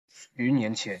10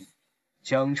年前，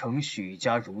江城许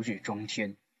家如日中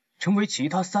天，成为其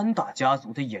他3大家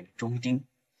族的眼中钉。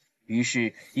于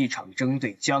是，一场针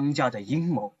对江家的阴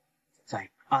谋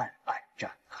在暗暗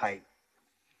展开。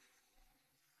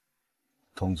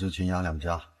通知秦阳2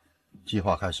家，计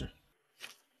划开始。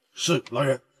是，来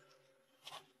人。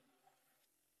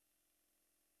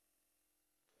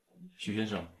许先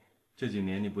生，这几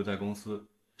年你不在公司，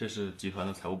这是集团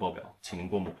的财务报表，请您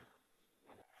过目。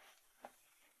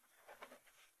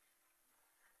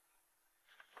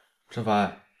陈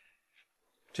凡，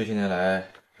这些年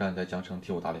来让你在江城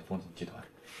替我打理风景集团，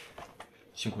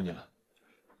辛苦你了。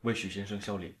为许先生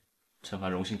效力，陈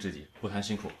凡荣幸至极，不谈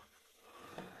辛苦。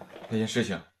那件事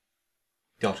情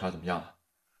调查怎么样了？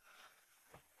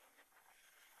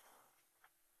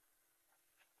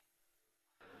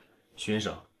许先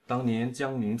生，当年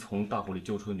江宁从大火里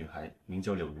救出的女孩名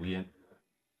叫柳如烟，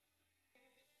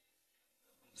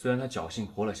虽然她侥幸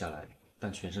活了下来，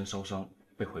但全身烧伤，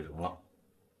被毁容了。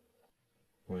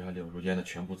我要柳如烟的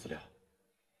全部资料。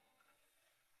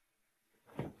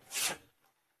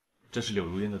这是柳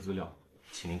如烟的资料，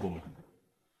请您过目。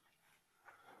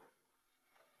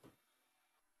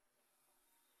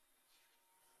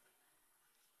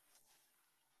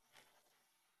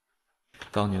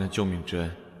当年的救命之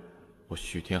恩，我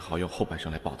许天豪用后半生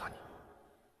来报答你。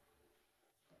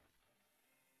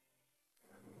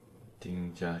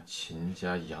丁家、秦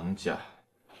家、杨家，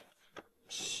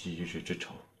昔日之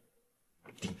仇，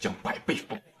定将100倍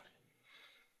奉还。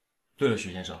对了，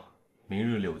许先生，明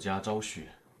日柳家招婿。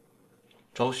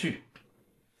招婿？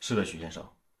是的，许先生。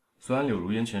虽然柳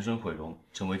如烟全身毁容，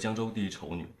成为江州第一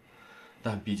丑女，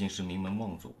但毕竟是名门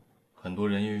望族，很多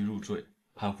人愿意入赘，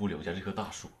攀附柳家这棵大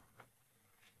树。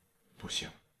不行，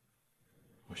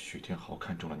我许天豪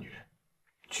看中了女人，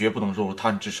绝不能落入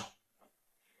他人之手。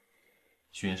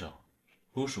许先生，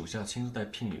不如属下亲自带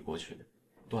聘礼过去，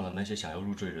断了那些想要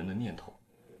入赘人的念头。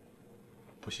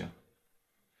不行，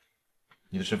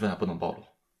你的身份还不能暴露，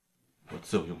我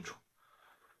自有用处。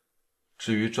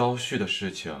至于招婿的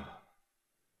事情，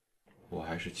我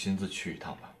还是亲自去一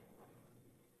趟吧。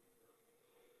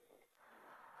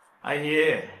阿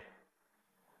姨，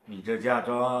你这嫁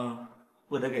妆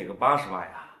不得给个80万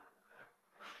呀？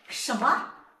什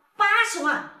么？80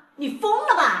万？你疯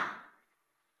了吧？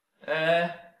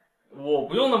我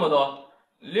不用那么多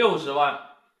，60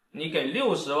万，你给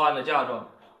60万的嫁妆，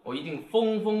我一定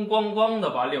风风光光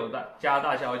的把柳家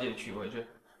大小姐娶回去。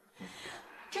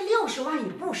这60万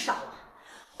也不少啊，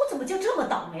我怎么就这么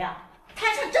倒霉啊？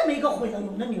摊上这么一个毁了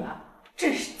容的女儿，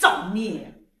真是造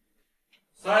孽。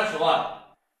30万。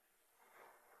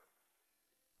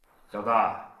小子，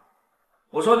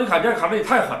我说你砍价砍的也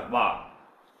太狠了吧，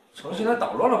成心来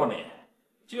捣乱了吧你？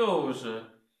就是，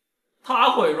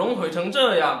他毁容毁成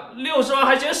这样，60万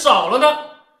还嫌少了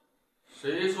呢。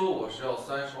谁说我是要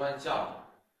30万嫁妆？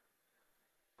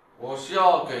我是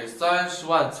要给30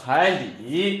万彩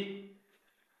礼。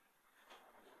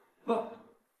不，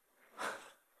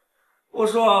我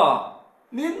说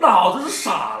你脑子是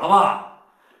傻了吧？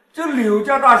这柳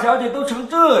家大小姐都成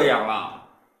这样了，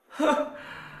哼！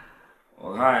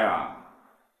我看呀，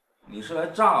你是来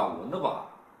诈我的吧？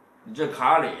你这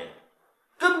卡里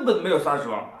根本没有30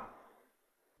万吧？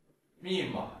密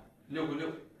码6个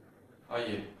6，阿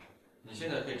姨，你现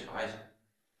在可以查一下。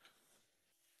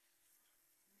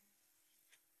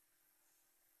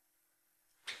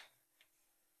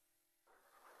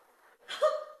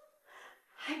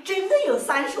还真的有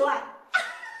30万。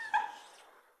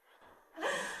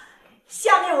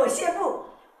下面我宣布，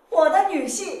我的女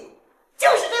婿就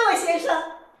是这位先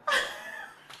生。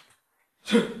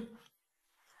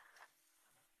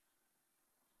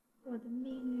我的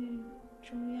命运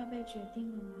终于要被决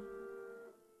定了吗？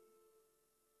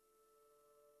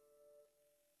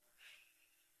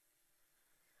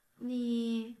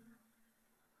你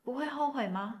不会后悔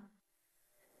吗？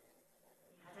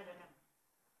你还在这干嘛？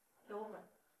给我滚！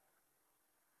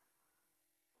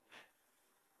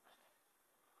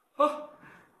好，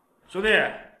兄弟，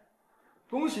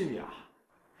恭喜你啊，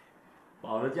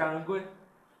保了佳人归。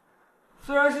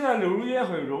虽然现在柳如烟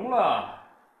毁容了，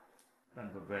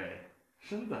但宝贝，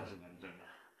身子还是蛮正的，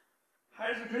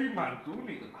还是可以满足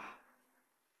你的吧。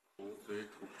狗嘴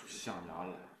吐出象牙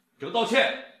来，给我道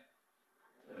歉！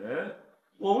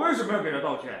我为什么要给她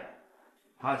道歉？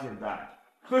她现在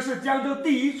可是江州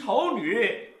第一丑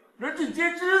女，人尽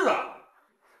皆知的。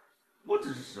我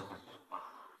只是实话实说罢了。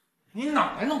你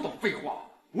哪来那么多废话？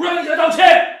我让你给她道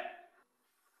歉！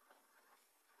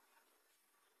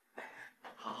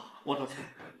好，我道歉，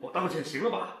我道歉行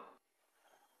了吧？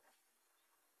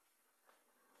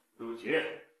对不起。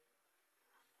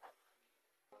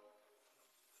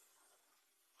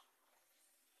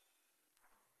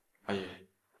阿姨，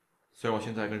虽然我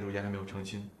现在跟如烟还没有成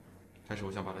亲，但是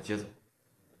我想把她接走，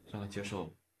让她接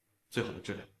受最好的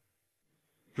治疗。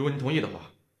如果您同意的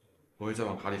话，我会再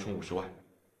往卡里充50万。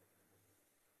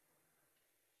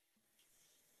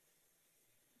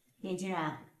年轻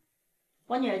人，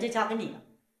我女儿就交给你了。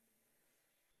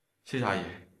谢谢阿姨，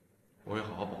我会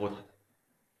好好保护她的。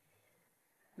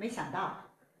没想到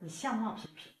你相貌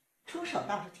平平，出手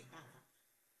倒是挺大方。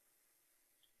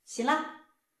行了，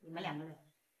你们2个人，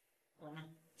我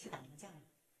呢去打麻将了。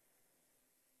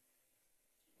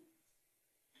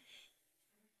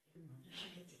事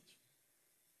情解决，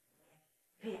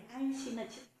可以安心的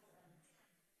去。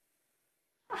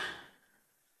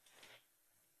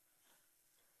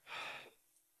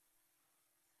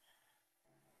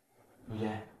如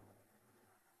烟，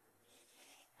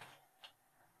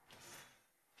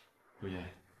如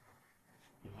烟，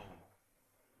以后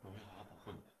我会好好保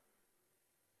护你的，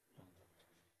让你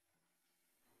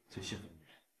最幸福的女人。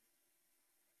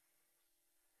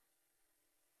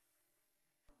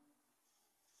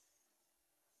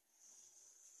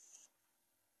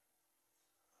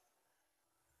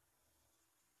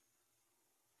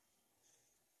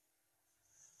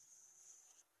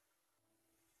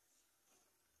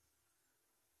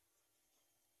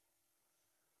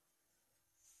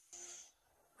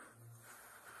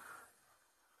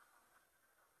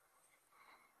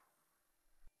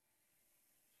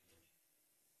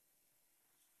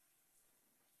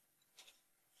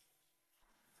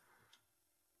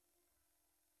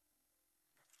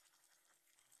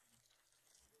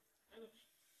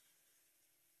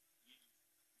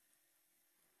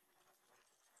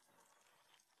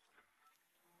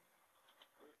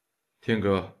天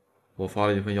哥，我发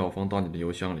了一份药方到你的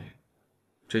邮箱里，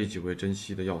这几味珍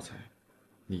稀的药材，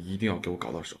你一定要给我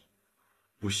搞到手，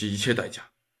不惜一切代价。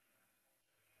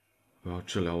我要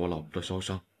治疗我老婆的烧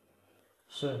伤。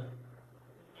是。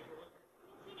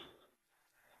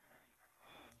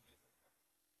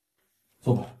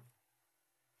坐吧。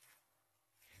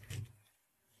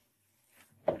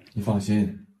你放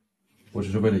心，我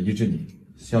只是为了医治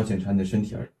你，先要检查你的身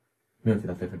体而已，没有其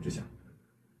他非分之想。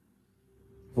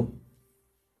坐。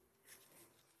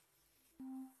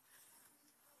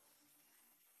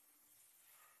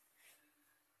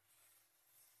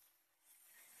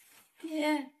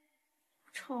爹，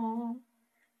宠。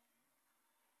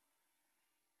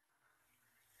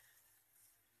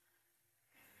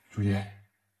如烟，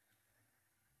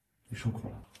你受苦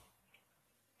了。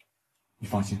你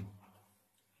放心，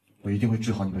我一定会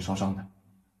治好你的烧伤的。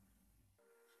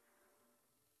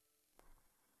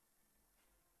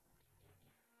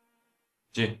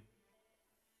进。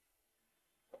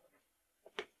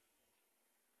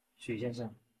许先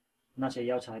生，那些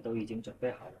药材都已经准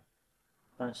备好了，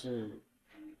但是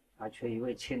还缺一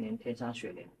位千年天山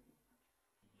雪莲。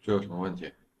这有什么问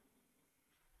题？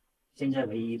现在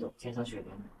唯一一朵天山雪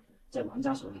莲在王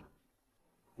家手里。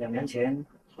2年前，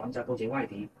王家勾结外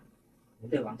敌，您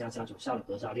对王家家主下了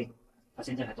格杀令，他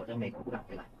现在还躲在美国不敢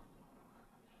回来。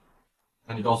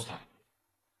那你告诉他，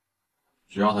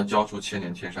只要他交出千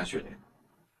年天山雪莲，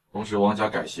同时王家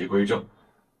改邪归正，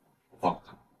我放了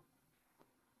他。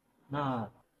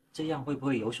那这样会不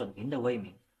会有损您的威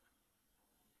名？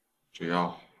只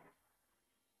要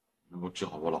能够治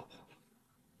好我老婆，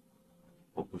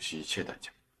我不惜一切代价。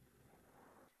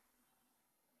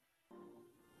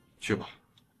去吧。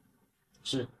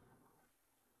是。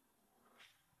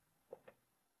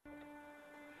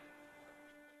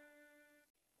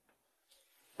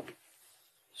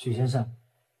许先生，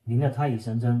您的太乙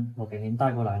神针我给您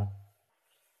带过来了，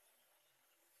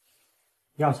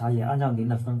药材也按照您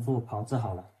的吩咐炮制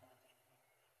好了。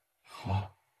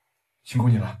好，辛苦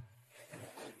你了。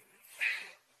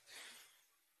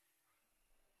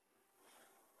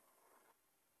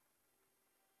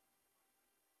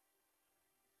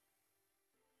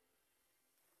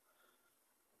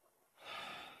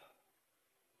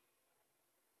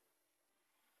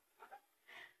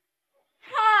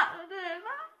怕了对吧？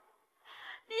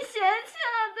你嫌弃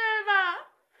了对吧？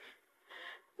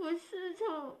我是丑，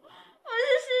我是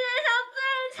世界上最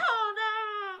丑的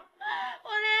了，我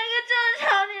连个正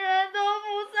常女人都不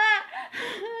算。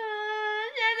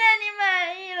现在你满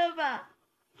意了吧？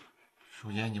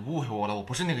如烟，你误会我了，我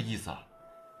不是那个意思啊。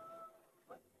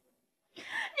你别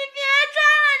装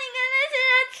了，你跟那些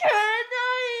人全都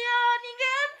一样，你给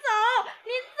我走，你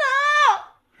走。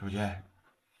如烟，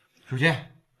如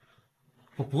烟，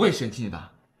我不会嫌弃你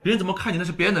的，别人怎么看你那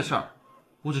是别人的事儿，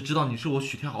我只知道你是我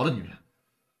许天豪的女人，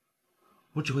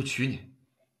我只会娶你，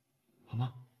好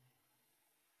吗？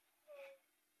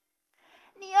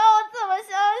你要我怎么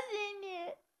相信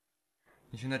你？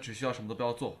你现在只需要什么都不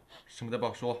要做，什么都不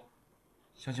要说，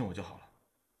相信我就好了。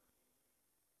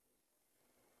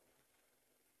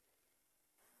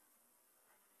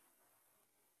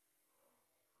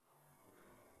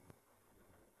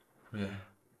如烟，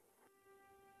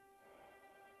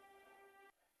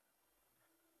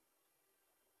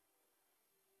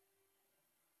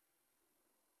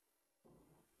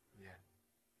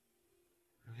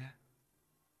如烟，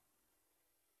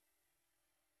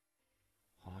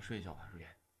好好睡一觉吧，如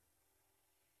烟。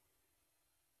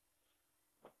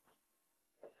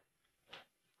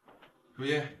如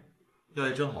烟，药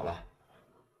也蒸好了。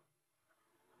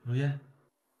如烟。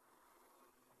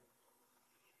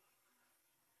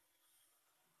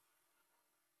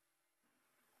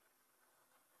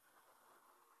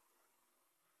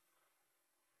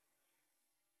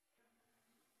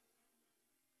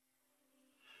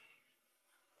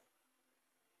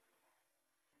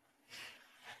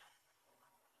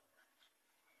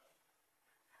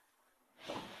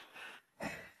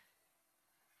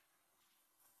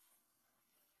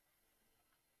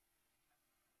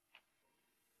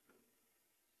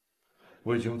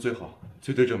我已经用最好、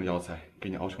最对症的药材给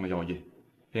你熬成了药液，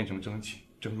变成蒸汽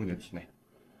蒸入你的体内，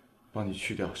帮你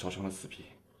去掉烧伤的死皮。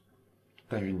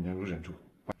但愿你能够忍住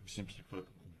换出新皮肤的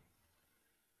疼痛，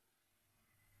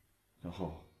然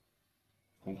后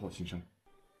红火新生。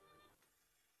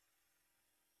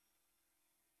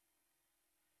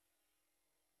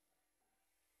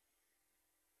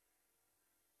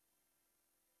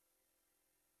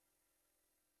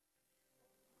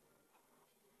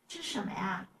这是什么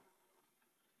呀？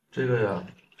这个呀，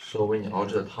是我为你熬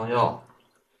制的汤药，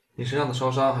你身上的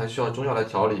烧伤还需要中药来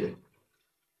调理。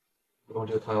用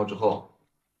这个汤药之后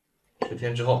，10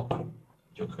天之后，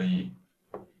你就可以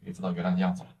恢复到原来的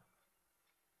样子了。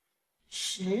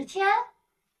10天？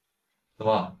怎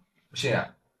么不信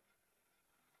啊？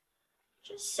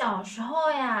这小时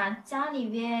候呀，家里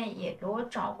边也给我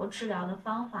找过治疗的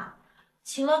方法，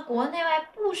请了国内外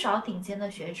不少顶尖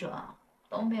的学者，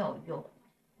都没有用。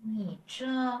你这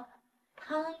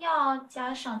汤药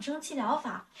加上蒸汽疗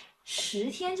法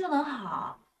，10天就能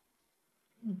好？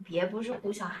你别不是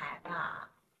唬小孩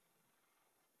吧？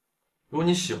如果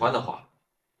你喜欢的话，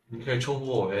你可以称呼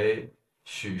我为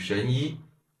许神医。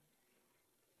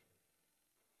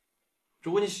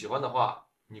如果你喜欢的话，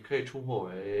你可以称呼我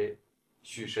为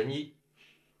许神医。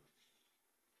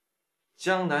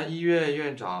江南医院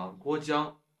院长郭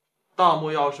江，大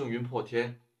漠药圣云破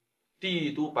天，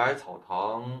帝都百草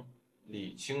堂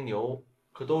李青牛，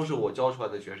可都是我教出来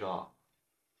的学生啊。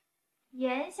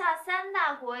言下3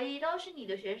大国医都是你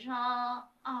的学生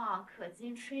啊，可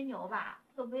劲吹牛吧？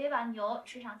可不可以把牛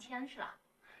吹上天去了？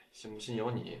信不信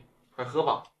由你，快喝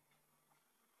吧。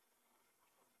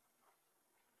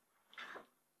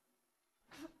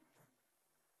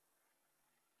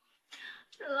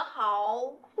真的好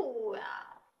苦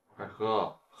呀！快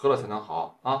喝，喝了才能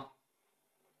好啊。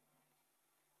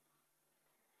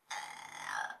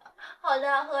好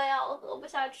难喝呀，我喝不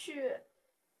下去。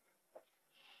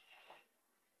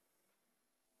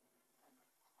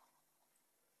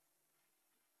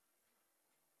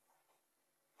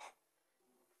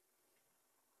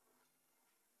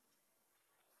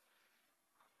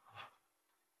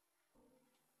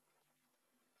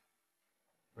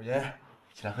如烟，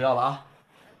起来喝药了啊！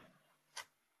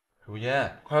如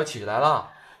烟，快要起来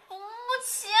了。不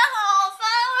起，好烦，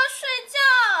我要睡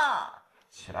觉。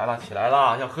起来了，起来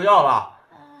了，要喝药了。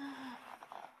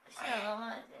行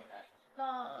了，现在知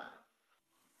道了。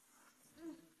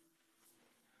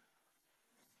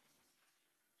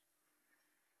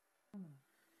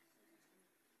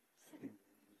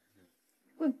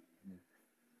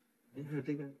你说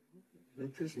这个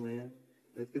是什么呀？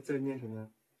这个字念什么？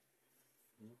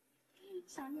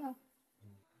小鸟。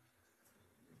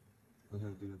我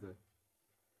看这个字。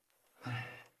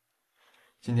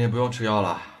今天不用吃药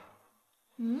了。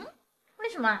为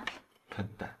什么？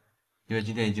笨蛋，因为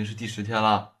今天已经是第10天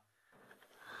了，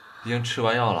已经吃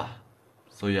完药了，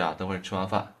所以啊，等会儿吃完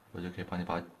饭，我就可以帮你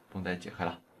把绷带解开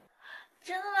了。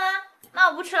真的吗？那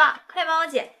我不吃了，快帮我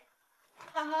解！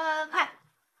快快快快！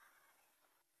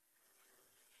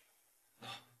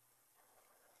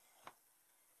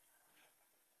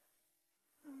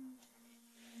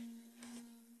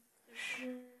可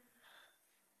是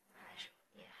还是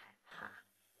有点害怕。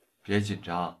别紧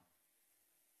张。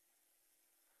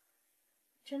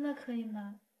真的可以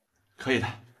吗？可以的，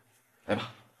来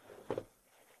吧。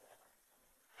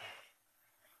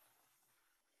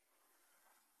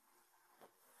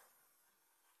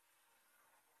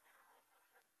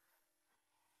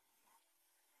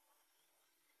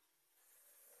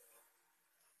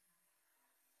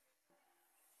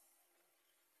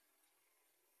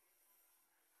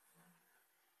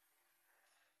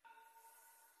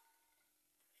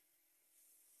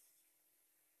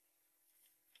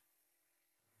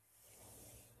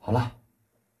好了，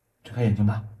睁开眼睛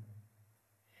吧。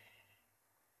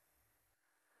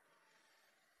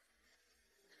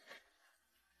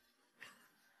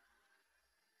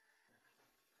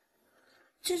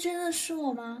这真的是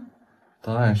我吗？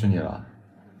当然是你了，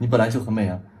你本来就很美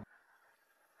啊。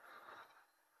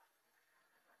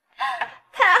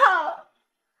太好了！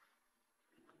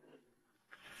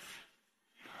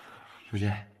如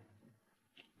姐，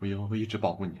我以后会一直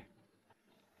保护你，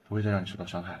不会再让你受到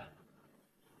伤害了。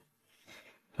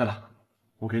对了，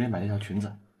我给你买了一条裙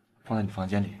子，放在你房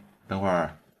间里，等会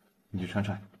儿你去穿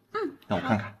穿。让我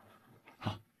看看。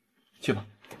好，去吧。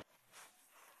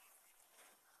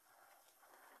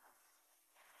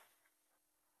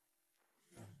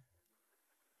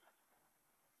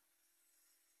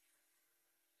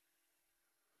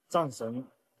战神、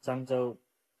漳州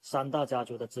三大家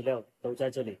族的资料都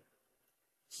在这里。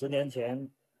10年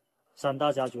前，三大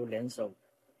家族联手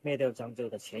灭掉漳州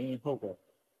的前因后果，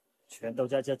全都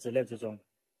在这资料之中。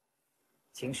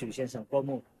请许先生过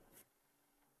目。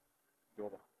给我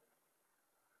吧。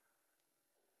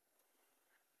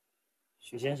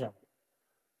许先生，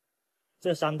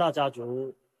这三大家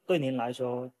族对您来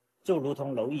说就如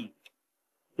同蝼蚁，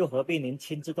又何必您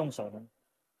亲自动手呢？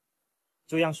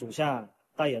就让属下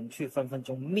带人去分分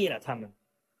钟灭了他们。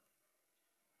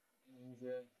明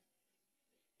天，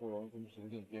不容跟平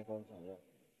定边关战乱，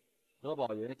德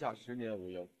保言下10年无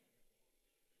忧。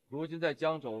如今在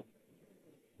江州，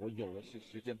我有的是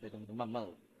时间陪他们慢慢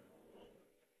来。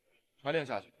传令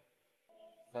下去，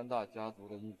三大家族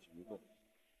的一举一动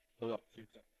都要记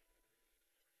着。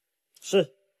是。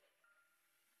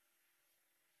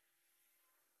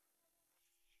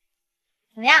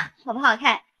怎么样，好不好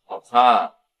看？好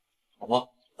看，好吗？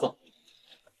走。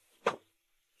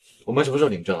我们什么时候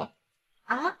领证啊？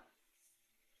啊？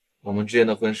我们之间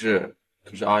的婚事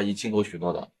可是阿姨亲口许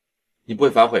诺的，你不会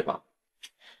反悔吧？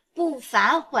不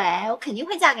反悔，我肯定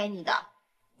会嫁给你的。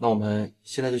那我们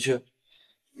现在就去？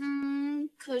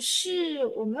可是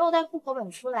我没有带户口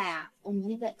本出来啊，我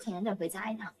明天可能得回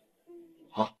家一趟。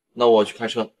好，那我去开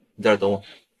车，你在这等我。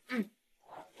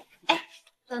哎，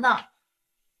等等，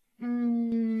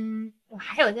我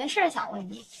还有件事想问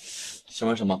你。想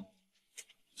问什么？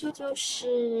就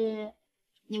是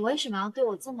你为什么要对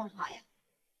我这么好呀？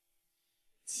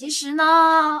其实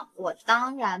呢，我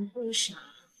当然不傻。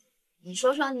你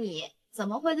说说你怎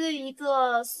么会对一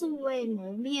个素未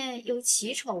谋面又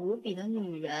奇丑无比的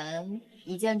女人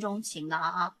一见钟情呢？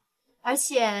啊！而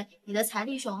且你的财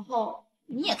力雄厚，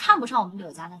你也看不上我们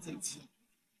柳家那件钱。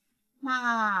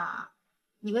那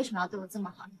你为什么要对我这么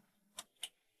好呢？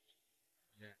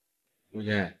如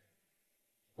烟，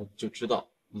我就知道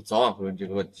你早晚会问这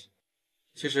个问题。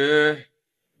其实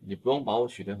你不用把我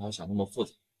许天豪想那么复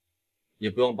杂，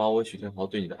也不用把我许天豪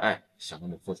对你的爱想那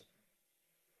么复杂。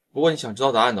如果你想知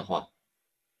道答案的话，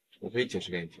我可以解释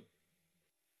给你听。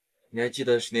你还记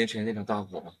得10年前那场大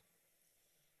火吗？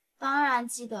当然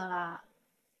记得啦。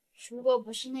如果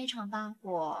不是那场大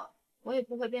火，我也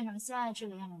不会变成现在这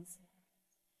个样子。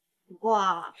不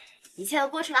过一切都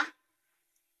过去了。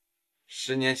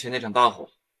10年前那场大火，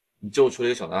你救出了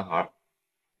一个小男孩，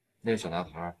那个小男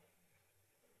孩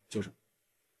就是……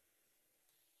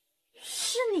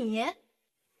是你？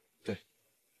对。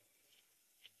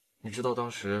你知道当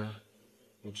时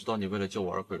我知道你为了救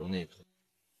我而毁容那一刻，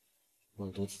我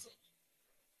有多自责？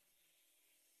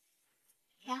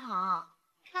天豪，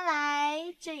看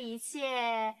来这一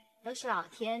切都是老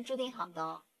天注定好的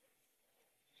哦。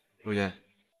如烟，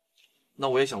那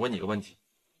我也想问你一个问题。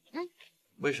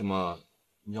为什么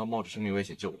你要冒着生命危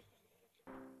险救我？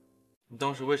你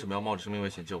当时为什么要冒着生命危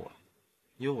险救我？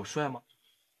因为我帅吗？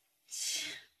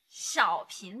小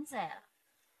贫嘴了。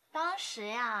当时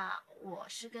呀，我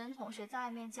是跟同学在外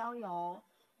面郊游，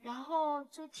然后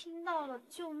就听到了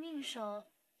救命声，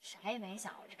啥也没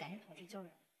想，我就赶紧跑去救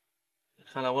人。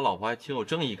看来我老婆还挺有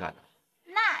正义感的。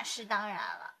那是当然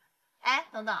了。哎，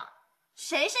等等，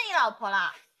谁是你老婆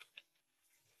了？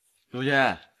如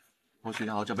烟，我许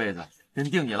天豪这辈子认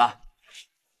定你了。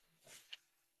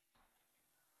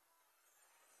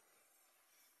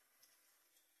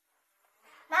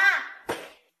妈，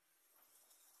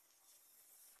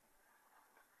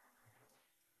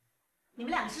你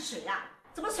们两个是谁呀？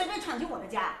怎么随便闯进我的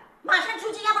家？马上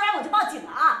出去，要不然我就报警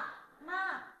了啊！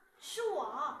妈，是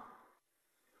我。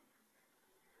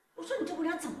我说你这姑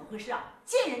娘怎么回事啊？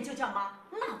见人就叫妈，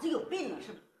你脑子有病啊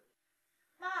是吧？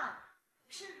妈，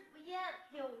是如烟，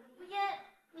柳如烟，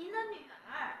您的女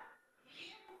儿。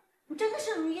你真的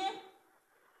是如烟？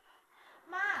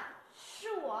妈，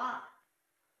是我。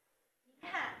你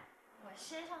看我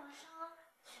身上的伤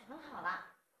全好了。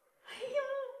哎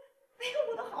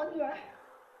呦，我的好女儿！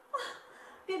啊，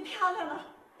变漂亮了！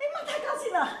哎妈，太高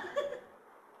兴了！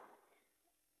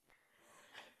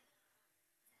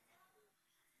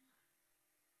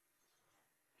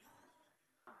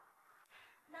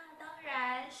那当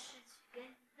然是去跟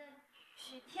您的女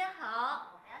婿天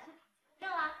好，我们要去领结婚证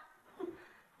啦。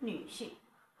女婿，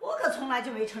我可从来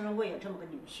就没承认过有这么个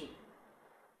女婿。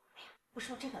哎呀，不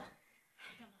说这个了，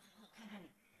让我好好看看你，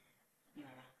女儿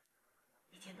啊，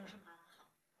以前都是妈好，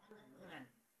很多人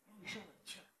让你受委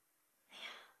屈了。哎呀，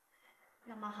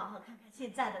让妈好好看看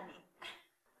现在的你。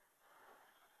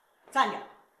站着！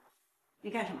你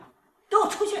干什么？给我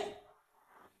出去！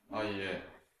阿姨，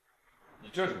你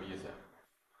这什么意思呀？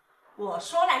我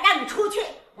说了，让你出去！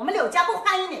我们柳家不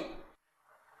欢迎你。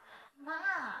妈，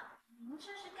您这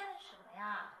是干什么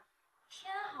呀？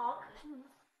天豪可是您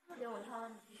4给我挑的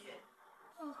女婿，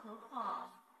更何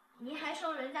况您还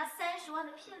收人家30万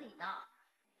的聘礼呢。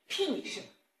聘你是？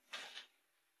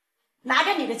拿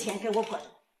着你的钱给我滚！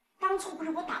当初不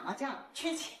是我打麻将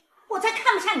缺钱，我才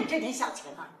看不上你这点小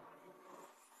钱吗？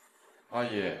阿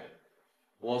姨，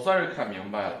我算是看明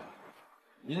白了，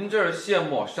您这是卸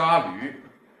磨杀驴，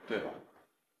对吧？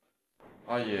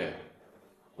阿姨，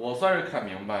我算是看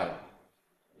明白了，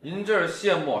您这是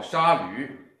卸磨杀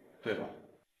驴，对吧？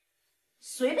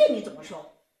随便你怎么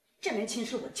说，这门亲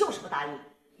事我就是不答应。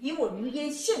以我于嫣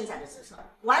现在的姿色，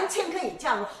完全可以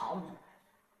嫁入豪门。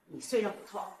你虽然不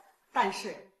错，但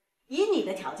是以你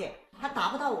的条件，还达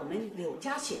不到我们柳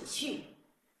家选婿。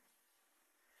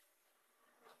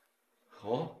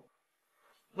哦，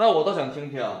那我倒想听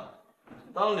听，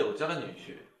当柳家的女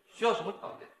婿需要什么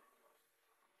条件？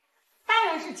当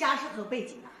然是家世和背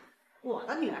景了。我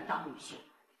的女儿当女婿，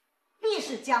必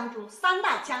是江州3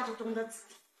大家族中的子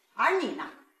弟，而你呢，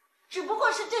只不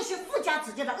过是这些富家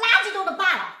子弟的垃圾中的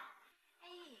罢了。哎，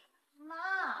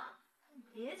妈，你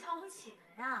别瞧不起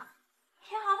人呀。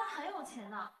天豪他很有钱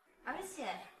的，而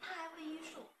且他还会医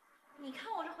术。你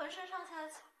看我这浑身上下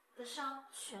的伤，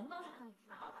全都是他给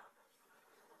治好的。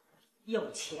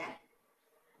有钱，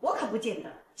我可不见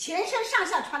得全身上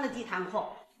下穿的地摊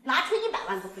货，拿出100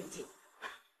万都费劲，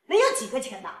能有几个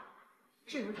钱的？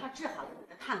至于他治好了你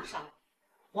的烫伤，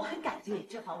我很感激你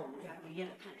治好我们家于嫣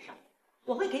的烫伤，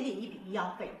我会给你一笔医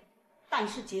药费。但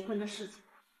是结婚的事情，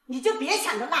你就别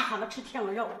想着癞蛤蟆吃天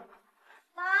鹅肉了。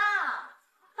妈，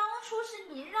当初是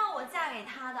你让我嫁给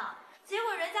他的，结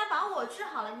果人家把我治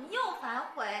好了，你又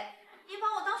反悔，你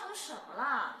把我当成什么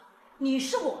了？你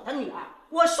是我的女儿，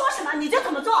我说什么你就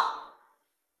怎么做。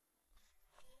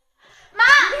妈，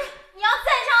你要再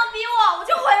这样逼我，我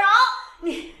就毁容。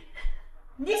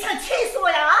你想气死我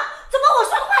呀？啊？怎么我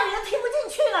说的话你都听不进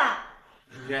去呢？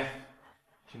如烟，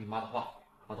听你妈的话，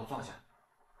把刀放下，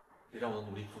别让我的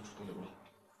努力付出都流了。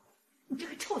你这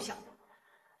个臭小子，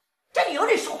这里有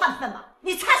你说话的份吗？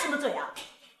你插什么嘴啊？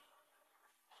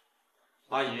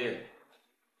阿姨，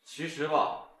其实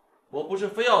吧，我不是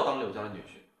非要当柳家的女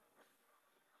婿，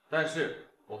但是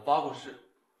我发过誓，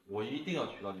我一定要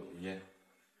娶到柳如烟。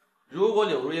如果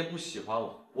柳如烟不喜欢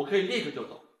我，我可以立刻就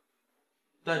走。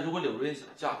但如果柳如烟想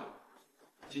嫁给我，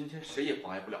今天谁也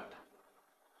妨碍不了她。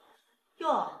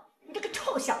哟，你这个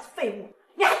臭小子废物，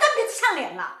你还蹬鼻子上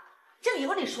脸了？这里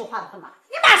有你说话的份吗？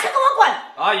你马上给我滚！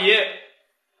阿姨，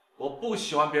我不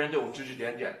喜欢别人对我指指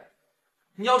点点的。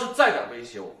你要是再敢威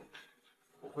胁我，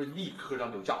我会立刻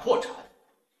让柳家破产。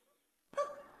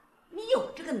你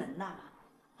有这个能耐吗？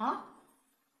啊？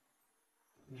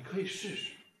你可以试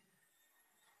试。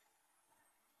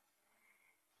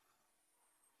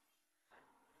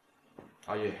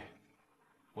阿姨，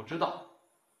我知道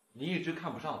你一直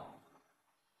看不上我，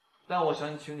但我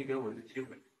想请你给我一个机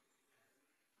会，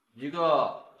一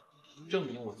个证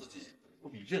明我自己不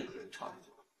比任何人差的机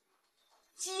会。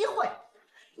机会？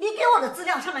你给我的资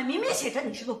料上面明明写着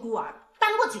你是个孤儿，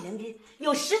当过几年兵，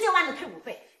有10几万的退伍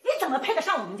费，你怎么配得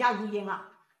上我们家如烟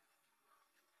啊？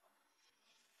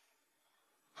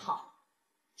好，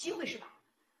机会是吧？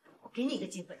我给你一个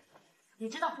机会。你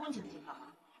知道风景集团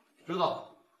吗？知道。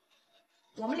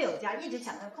我们柳家一直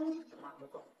想跟风景集团合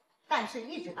作，但是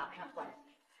一直打不上关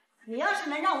系。你要是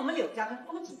能让我们柳家跟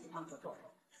风景集团合作，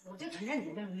我就承认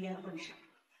你跟如烟的婚事。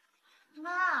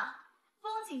妈，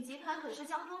风景集团可是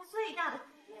江中最大的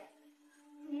企业，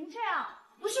您这样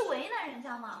不是为难人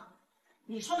家吗？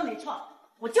你说的没错，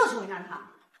我就是为难他。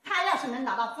他要是能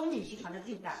拿到风景集团的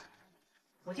订单，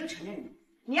我就承认你。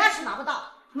你要是拿不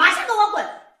到，马上给我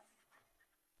滚！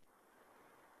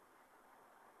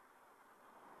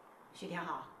徐天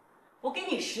豪，我给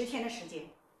你10天的时间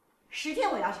，10天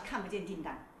我要是看不见订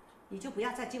单，你就不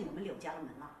要再进我们柳家的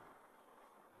门了。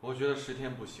我觉得10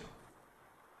天不行。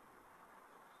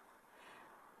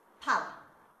怕了？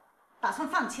打算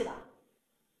放弃了？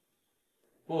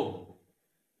不，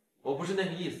我不是那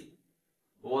个意思，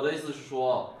我的意思是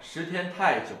说10天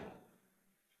太久了，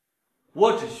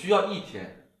我只需要1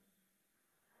天。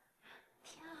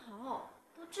天豪，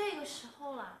都这个时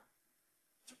候了，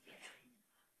就别吹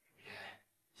了。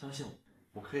相信我，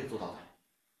我可以做到的。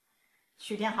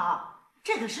许天豪，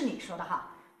这可是你说的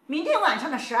哈。明天晚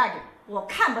上的12点，我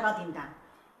看不到订单，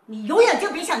你永远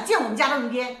就别想见我们家的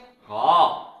龙边。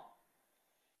好。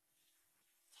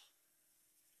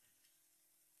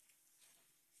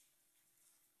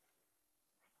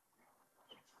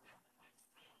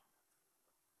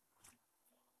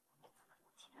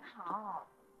天豪，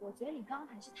我觉得你刚刚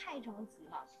还是太着急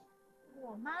了。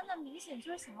我妈那明显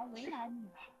就是想要为难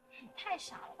你，你太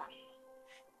傻了吧？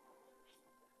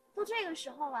都这个时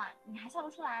候了，你还笑得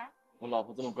出来？我老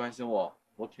婆这么关心我，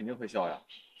我肯定会笑呀。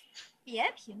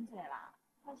别贫嘴了，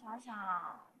快想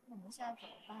想我们现在怎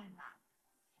么办吧。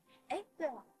哎，对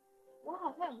了，我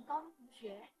好像有个高中同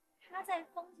学，他在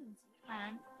风景集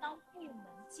团当部门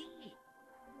经理，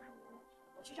不如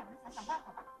我去找他想想办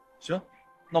法吧。行，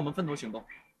那我们分头行动。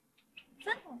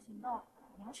分头行动，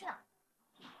你要去哪？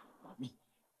保密。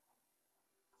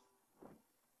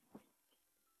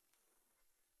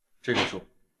这个数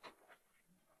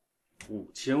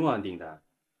5000万订单，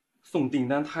送订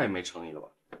单太没诚意了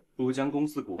吧？不如将公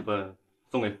司股份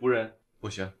送给夫人。不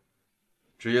行，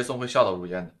直接送会笑倒如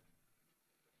烟的，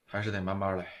还是得慢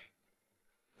慢来。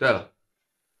对了，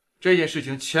这件事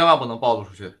情千万不能暴露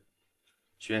出去。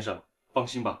许先生，放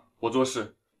心吧，我做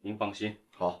事您放心。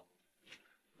好。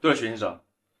对了，许先生，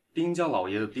丁家老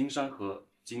爷的丁山河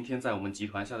今天在我们集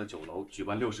团下的酒楼举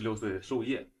办66岁的寿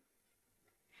宴。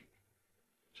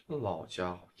这老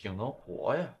家伙挺能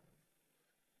活呀。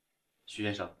许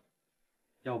先生，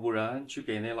要不然去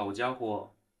给那老家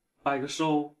伙拜个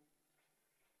寿？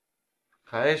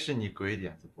还是你鬼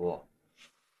点子多。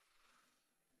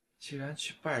既然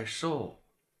去拜寿，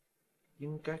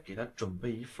应该给他准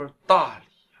备一份大礼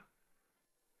呀。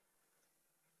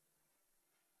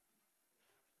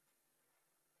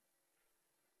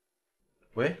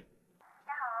喂，你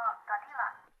好，搞定了。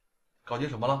搞定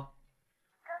什么了？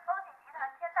跟风景集团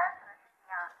签单子的事情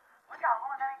啊，我找过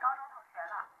我那位高中同学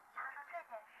了，他说这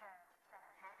件事在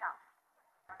他身上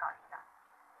能搞定的。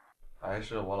还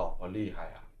是我老婆厉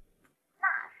害呀。那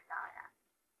是当然，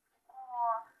不过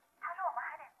他说我们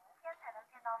还得明天才能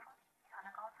见到风景集团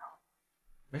的高层。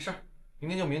没事，明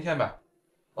天就明天呗。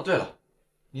哦，对了，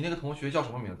你那个同学叫什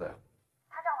么名字呀？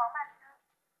他叫王曼姿。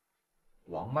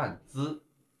王曼姿。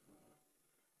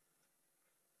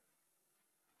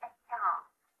哎，天豪，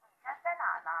你现在在哪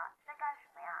儿呢？在干什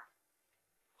么呀？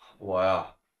我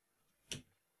呀，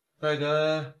在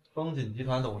跟风景集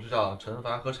团董事长陈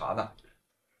凡喝茶呢。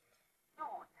又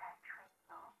在吹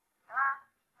牛。行啦，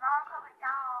那快回家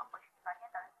哦，我去你房间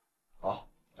等你。好，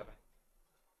拜拜。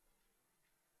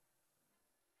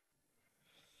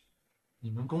你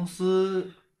们公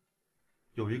司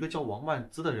有一个叫王曼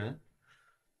姿的人？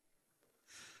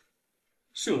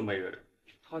是有那么一个人，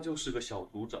他就是个小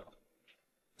组长，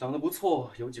长得不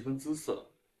错，有几分姿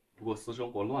色，不过私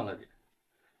生活乱了点，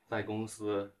在公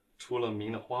司出了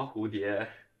名的花蝴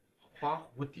蝶。花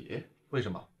蝴蝶？为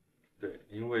什么？对，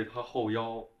因为他后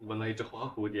腰纹了一只花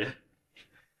蝴蝶。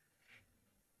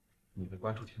你的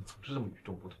关注点总是这么与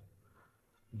众不同。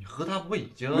你和他不会已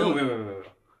经……没有，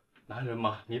男人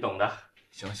嘛，你懂的。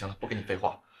行了行了，不跟你废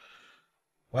话，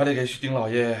我还得给丁老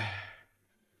爷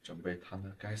准备他那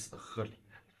该死的贺礼。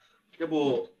要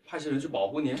不派些人去保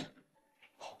护你？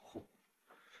保护？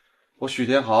我许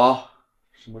天豪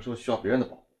什么时候需要别人的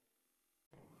保护？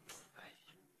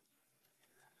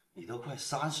你都快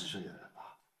30岁的人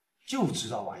了，就知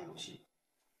道玩游戏，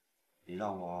你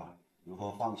让我如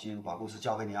何放心把公司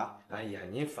交给你啊？哎呀，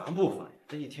您烦不烦呀？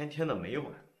这一天天的没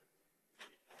完。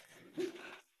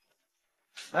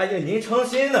哎呀，您成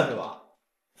心的是吧？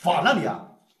反了你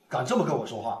啊！敢这么跟我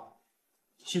说话，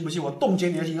信不信我冻结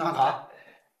你的银行卡？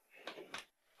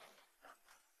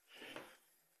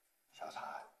小婵，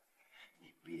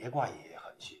你别怪爷爷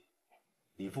狠心。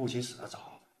你父亲死得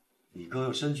早，你哥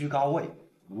又身居高位，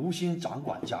无心掌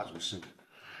管家族事务。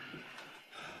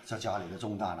这家里的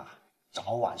重担啊，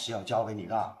早晚是要交给你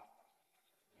的。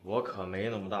我可没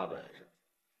那么大本事，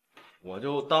我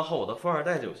就当好我的富二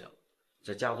代就行。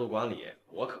这家族管理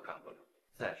我可干不了。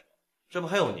再说，这不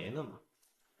还有您呢吗？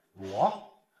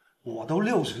我都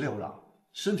66了，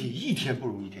身体一天不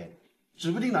如一天，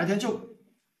指不定哪一天就……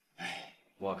哎，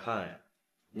我看呀，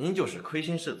您就是亏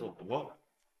心事做多了。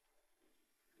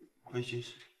亏心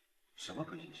事？什么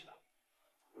亏心事啊？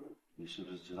你是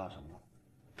不是知道什么？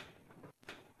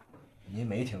您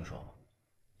没听说吗？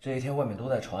这一天外面都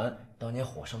在传当年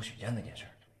火烧许家那件事。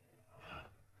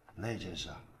那件事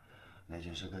啊，那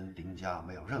件事跟丁家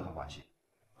没有任何关系。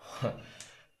哼，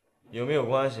有没有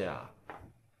关系啊？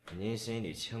您心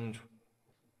里清楚。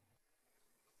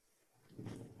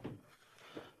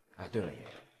哎，对了，爷爷，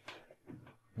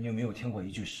你有没有听过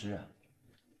一句诗啊？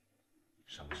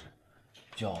什么诗？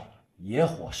叫“野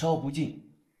火烧不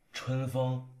尽，春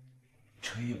风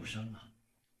吹又生”啊。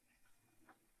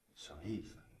什么意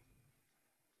思？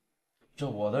这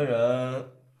我的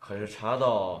人可是查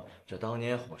到这当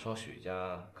年火烧许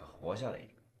家可活下来一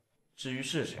个，至于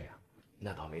是谁啊，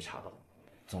那倒没查到。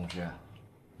总之，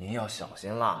您要小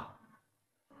心啦。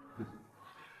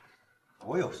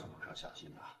我有什么可小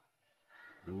心的？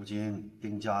如今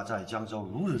丁家在江州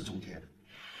如日中天，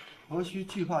何须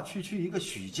惧怕区区一个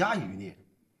许家余孽？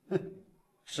哼！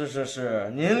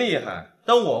是，您厉害，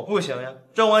但我不行呀。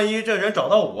这万一这人找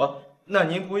到我，那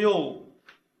您不又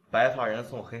白发人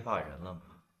送黑发人了吗？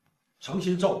诚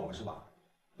心咒我是吧？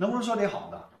能不能说点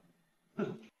好的？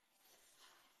哼！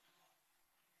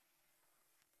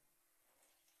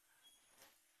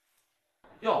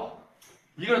哟，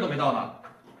一个人都没到呢，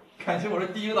感情我是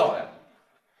第一个到的。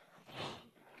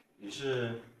你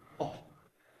是？哦，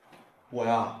我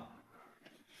呀，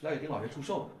来给丁老爷祝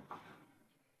寿的。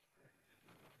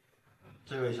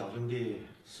这位小兄弟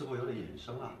似乎有点眼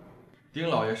生啊。丁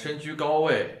老爷身居高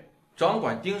位，掌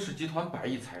管丁氏集团100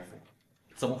亿财富，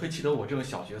怎么会记得我这种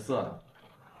小角色呢？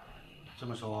这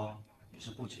么说，你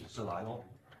是不请自来喽？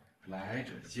来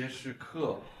者皆是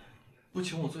客，不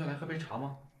请我坐下来喝杯茶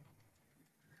吗？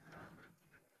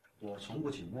我从不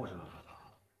请陌生人喝茶。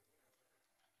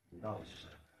你到底是谁？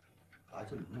来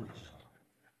这里目的是什么？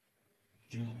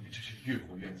丁老爷真是越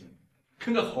活越精，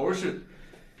跟个猴似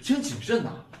的，请谨慎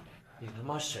呐！你他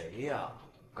妈谁呀？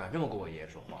敢这么跟我爷爷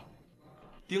说话？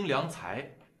丁良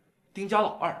才，丁家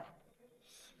老二，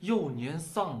幼年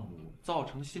丧母，造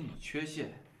成心理缺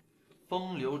陷，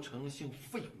风流成性，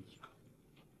废物一个。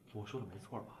我说的没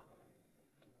错吧？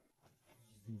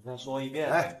你再说一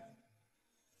遍。哎，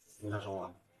你再说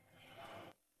完。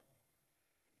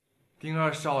丁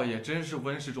二少爷真是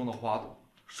温室中的花朵，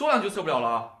说两句受不了了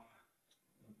啊！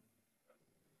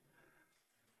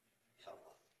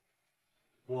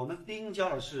我们丁家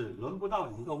的事轮不到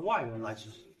你一个外人来指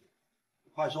使。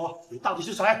快说，你到底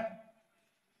是谁？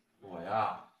我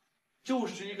呀，就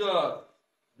是一个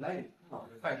来给丁老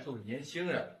爷拜寿的年轻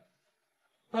人。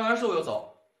办完寿就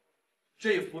走，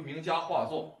这幅名家画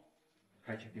作，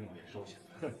还请丁老爷收下。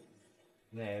哼，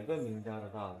哪个名家的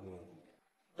大作？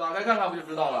打开看看不就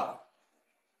知道了。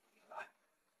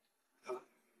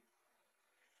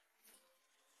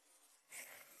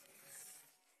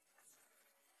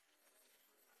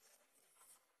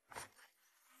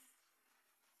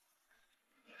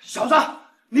小子，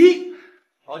你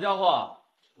好家伙，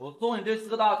我送你这4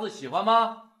个大字，喜欢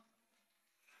吗？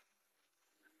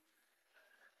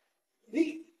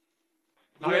你，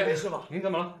老爷没事吧？您怎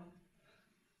么了？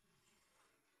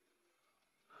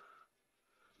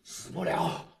死不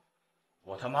了，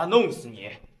我他妈弄死你！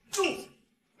疼！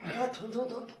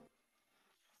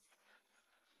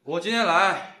我今天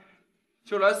来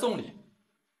就来送礼，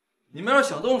你们要是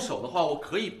想动手的话，我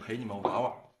可以陪你们玩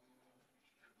玩。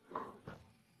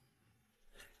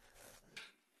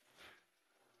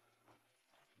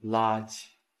垃圾！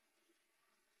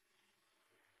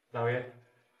老爷，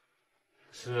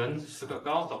此人是个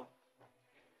高手。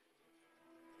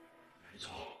没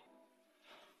错。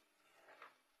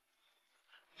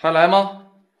还来吗？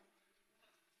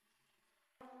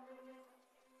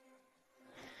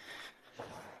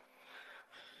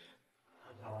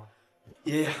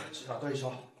爷爷，是他对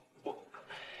手，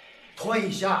退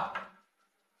下。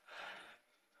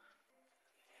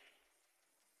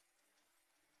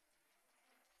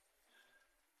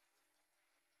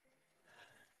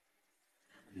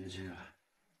年轻人，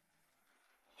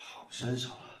好身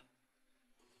手啊！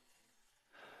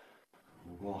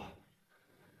不过，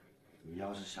你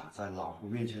要是想在老夫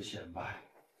面前显摆，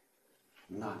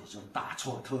那你就大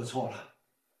错特错了。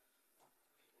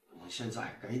我现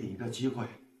在给你一个机会，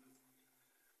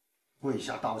跪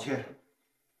下道歉，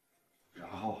然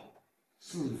后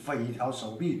自废一条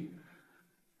手臂，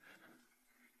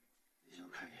你就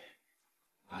可以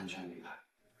安全离开。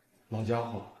老家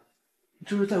伙，你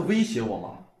这是在威胁我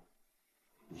吗？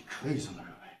你可以这么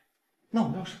认为。那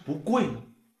我要是不跪呢？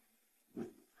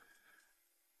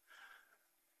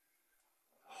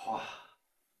话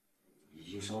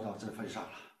已经说到这份上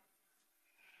了，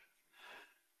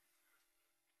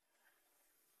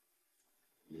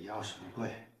你要是不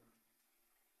跪，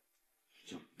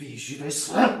就必须得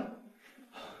死。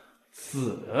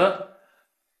死？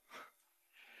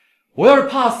我要是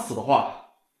怕死的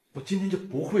话，我今天就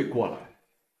不会过来。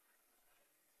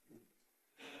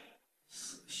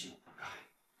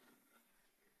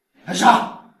还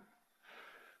杀！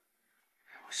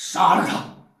我杀了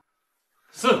他！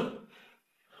是。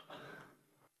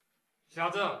小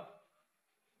郑，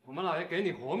我们老爷给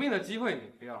你活命的机会，你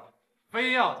不要，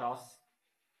非要找死，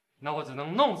那我只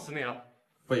能弄死你了。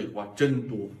废话真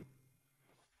多。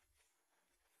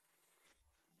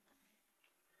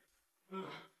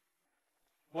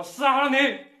我杀了你！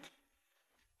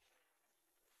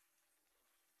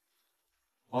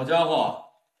好家伙，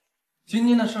今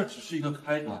天的事只是一个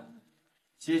开端，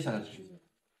接下来的事情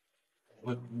我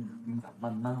会跟你俩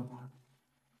慢慢玩。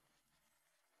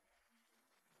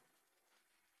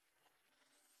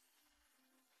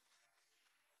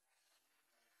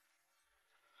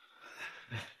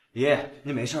爷爷，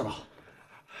您没事吧？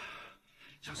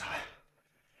小财，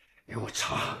给我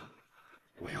查，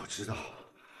我要知道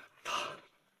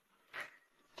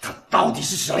他到底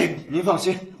是谁。您放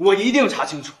心，我一定查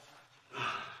清楚。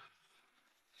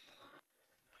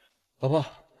老婆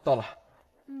到了。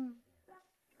嗯，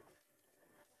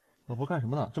老婆干什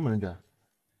么呢？这么认真？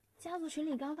家族群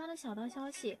里刚发的小道消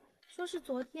息，说是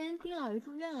昨天丁老爷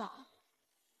住院了。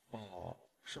哦，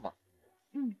是吗？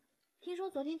嗯，听说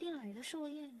昨天丁老爷的寿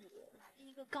宴里来了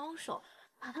一个高手，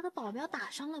把他的保镖打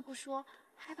伤了不说，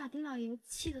还把丁老爷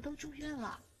气得都住院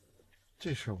了。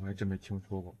这事儿我还真没听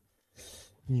说过。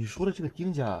你说的这个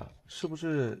丁家是不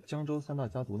是江州三大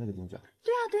家族那个丁家？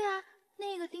对啊对啊，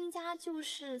那个丁家就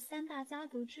是三大家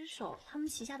族之首，他们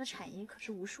旗下的产业可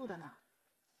是无数的呢。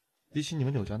比起你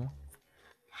们柳家呢？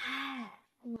唉，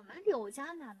我们柳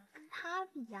家哪能跟他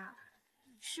比呀？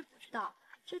你是不知道，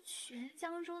这全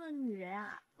江州的女人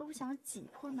啊，都想挤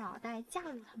破脑袋嫁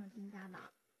入他们丁家呢。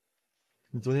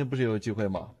你昨天不是也有机会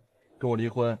吗？跟我离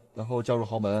婚，然后嫁入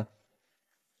豪门。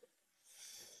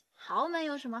豪门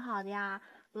有什么好的呀？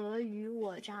尔虞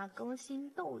我诈、勾心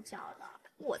斗角的，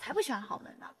我才不喜欢豪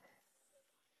门呢。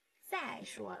再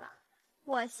说了，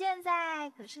我现在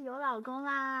可是有老公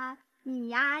啦，你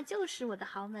呀就是我的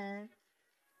豪门。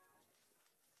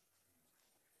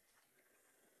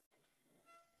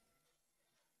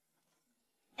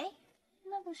哎，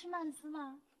那不是曼姿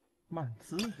吗？曼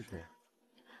姿是谁？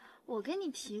我跟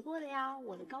你提过的呀，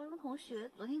我的高中同学，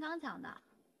昨天刚讲的。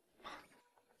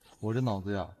我这脑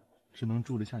子呀，只能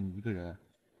住得下你一个人。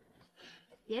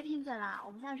别贫嘴啦，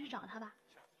我们下去找他吧。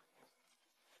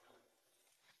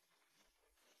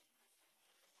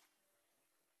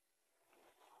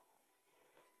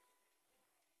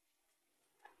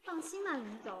放心吧，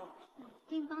林总，我一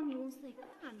定帮你物色一个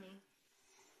大美，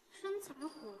身材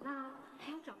火辣，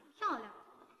还要长得漂亮，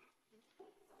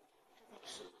这件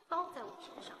事包在我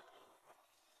身上。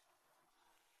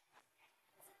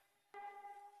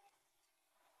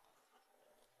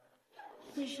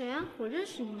你谁啊？我认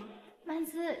识你吗？曼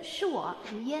姿，是我，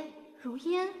如烟。如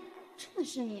烟，真的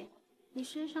是你？你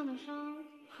身上的伤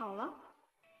好了？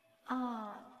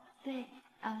哦，对，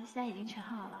现在已经全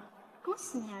好了。恭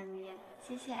喜你啊，如烟。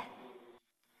谢谢。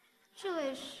这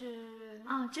位是？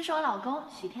这是我老公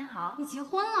许天豪。你结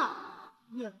婚了？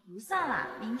也不算啦，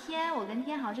明天我跟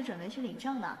天豪就准备去领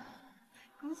证呢。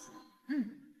恭喜。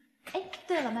哎，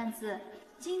对了，曼姿，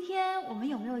今天我们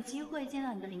有没有机会见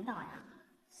到你的领导呀？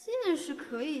见是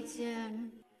可以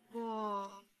见，不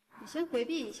过你先回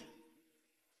避一下。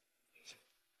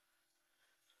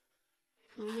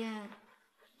如烟，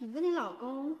你跟你老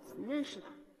公怎么认识的？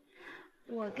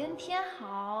我跟天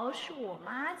豪是我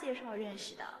妈介绍认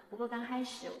识的，不过刚开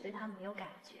始我对他没有感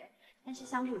觉，但是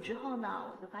相处之后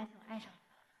呢，我就发现我爱上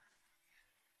他了。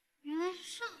原来是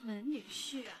上门女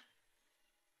婿啊！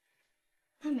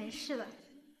那没事了。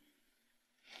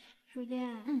如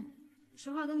烟，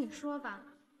实话跟你说吧，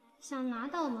想拿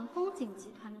到我们风景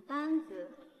集团的单子，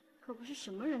可不是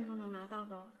什么人都能拿到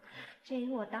的哦。这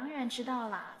个我当然知道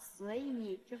啦，所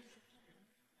以就……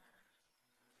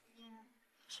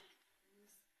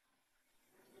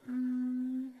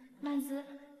曼姿，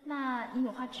那你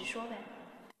有话直说呗。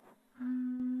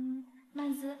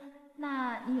曼姿，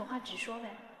那你有话直说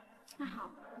呗。那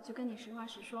好，我就跟你实话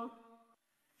实说。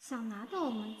想拿到我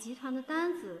们集团的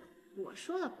单子，我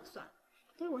说了不算，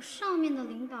得我上面的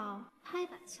领导拍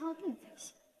板敲定才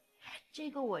行。这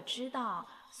个我知道，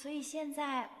所以现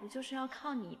在不就是要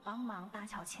靠你帮忙搭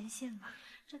桥牵线吗？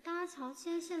这搭桥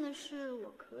牵线的事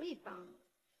我可以帮，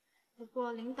不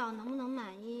过领导能不能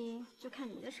满意，就看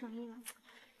你的诚意了。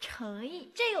诚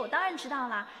意，这个我当然知道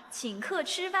啦，请客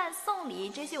吃饭送礼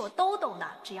这些我都懂的，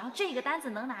只要这个单子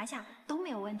能拿下都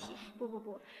没有问题。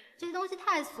不，这些东西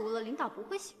太俗了，领导不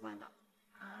会喜欢的。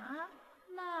啊？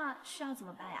那是要怎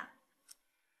么办呀？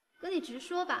跟你直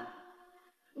说吧，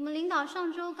我们领导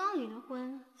上周刚离了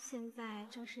婚，现在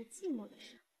正是寂寞的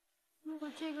时候。如果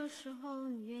这个时候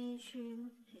你愿意去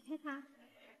陪陪他，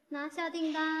拿下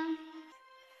订单。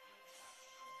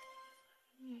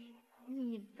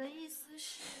你的意思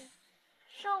是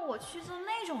让我去做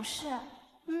那种事？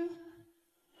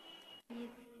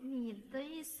你的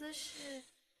意思是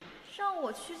让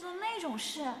我去做那种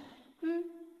事？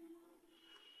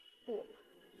不，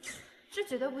这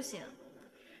绝对不行。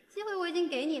机会我已经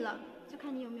给你了，就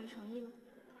看你有没有诚意了。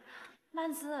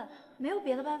曼姿，没有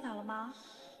别的办法了吗？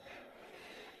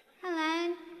看来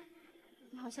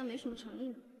你好像没什么诚意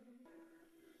呢。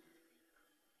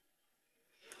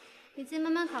你先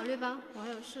慢慢考虑吧，我还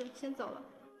有事，先走了。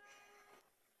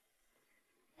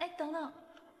哎，等等，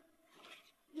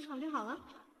你考虑好了？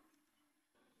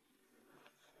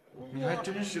你还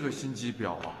真是个心机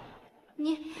婊啊！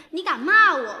你敢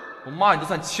骂我？我骂你都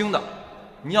算轻的，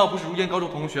你要不是如烟高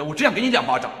中同学，我真想给你2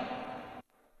巴掌。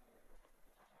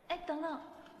哎，等等，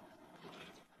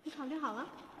你考虑好了？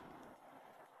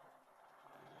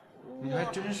你还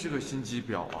真是个心机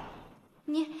婊啊！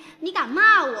你敢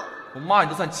骂我？我骂你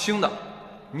都算轻的，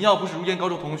你要不是如烟高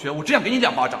中同学，我真想给你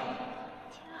2巴掌。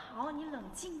天豪，你冷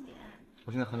静点。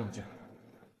我现在很冷静，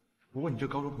不过你这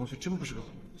高中同学真不是个好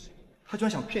东西，他居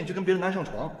然想骗你去跟别的男上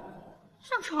床。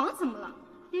上床怎么了？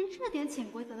连这点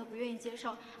潜规则都不愿意接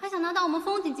受，还想拿到我们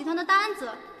风景集团的单子，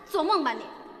做梦吧你！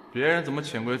别人怎么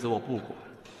潜规则我不管，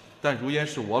但如烟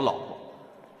是我老婆，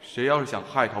谁要是想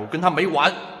害她，我跟她没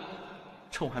完。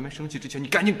趁我还没生气之前，你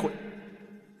赶紧滚！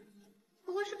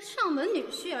不过是个上门女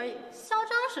婿而已，嚣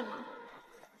张什么？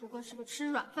不过是个吃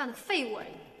软饭的废物而已。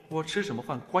我吃什么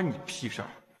饭关你屁事儿！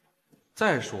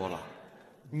再说了，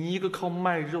你一个靠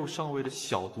卖肉上位的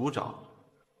小组长，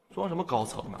装什么高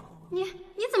层呢？你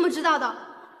怎么知道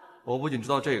的？我不仅知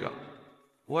道这个，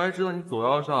我还知道你左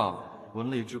腰上纹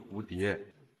了一只蝴蝶。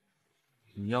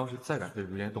你要是再敢对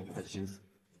如烟动坏心思，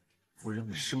我让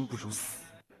你生不如死。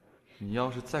你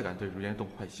要是再敢对如烟动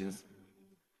坏心思，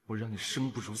我让你生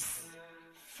不如死。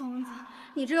疯子，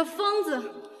你这个疯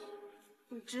子，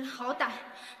不知好歹！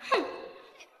哼！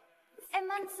哎，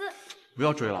曼姿，不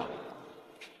要追了，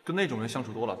跟那种人相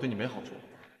处多了，对你没好处。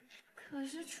可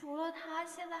是除了他，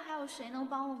现在还有谁能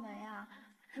帮我们呀？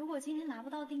如果今天拿不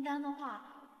到订单的话，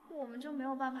我们就没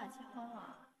有办法结婚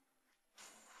了。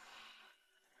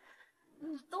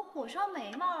你都火烧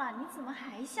眉毛了，你怎么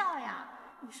还笑呀？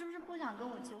你是不是不想跟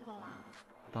我结婚了？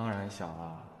当然想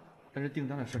啊，但是订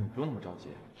单的事你不用那么着急。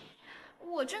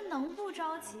我这能不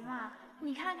着急吗？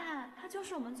你看看，它就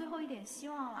是我们最后一点希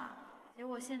望了。结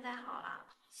果现在好了，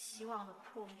希望都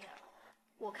破灭了。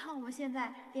我看我们现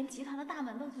在连集团的大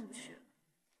门都进不去。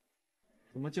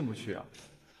怎么进不去啊？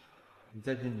你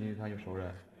在天津集团有熟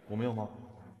人，我们有吗？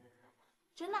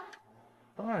真的？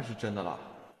当然是真的了。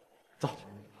走，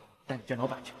带你见老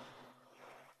板去。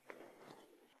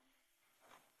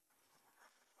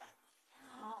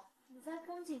好，你在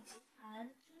风景集团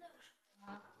真的有熟人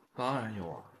吗？当然有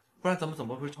啊，不然咱们怎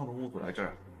么会畅通无阻来这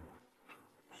儿？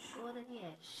说的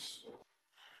也是。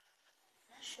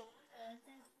熟人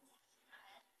在风景集团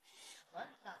什么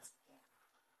领导级别？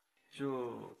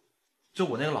就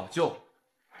我那个老舅，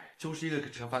就是一个给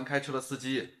陈凡开车的司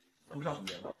机，算不上什么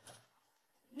人了。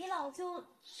你老舅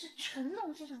是陈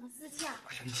董事长的司机啊？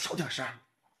哎呀，你小点声，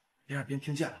别让别人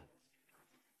听见了。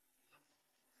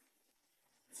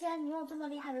既然你有这么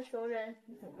厉害的熟人，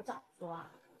你怎么不早说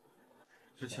啊？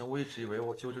之前我一直以为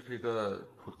我舅就是一个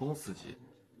普通司机，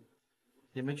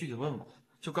也没具体问过。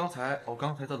就刚才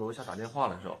在楼下打电话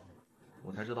的时候，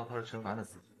我才知道他是陈凡的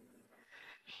司机。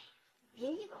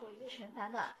别一口一个陈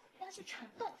凡的，那是陈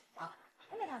董事长，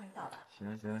还没他领导的。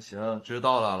行，知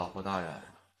道了，老婆大人。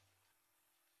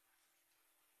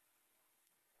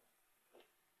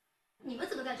你们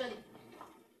怎么在这里？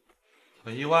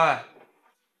很意外。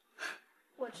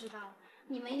我知道了，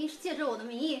你们一定是借着我的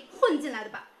名义混进来的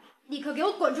吧？立刻给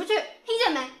我滚出去，听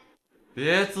见没？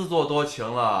别自作多情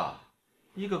了，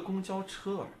一个公交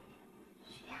车而已。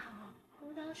徐好，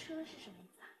公交车是什么意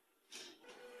思啊？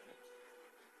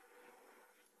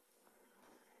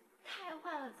太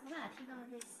坏了，从哪听到的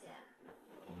这些？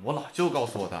我老舅告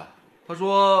诉我的，他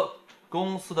说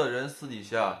公司的人私底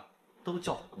下都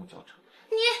叫他公交车。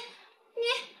你，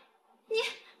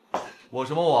我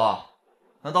什么我？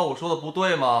难道我说的不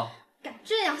对吗？敢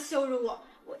这样羞辱我，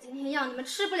我今天要你们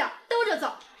吃不了兜着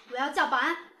走，我要叫保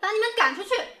安把你们赶出去。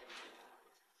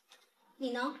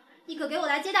你能立刻给我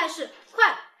来接待室，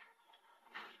快！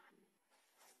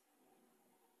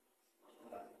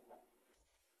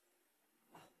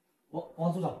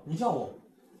王组长，你叫我。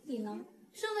你呢？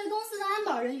身为公司的安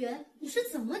保人员，你是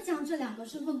怎么将这2个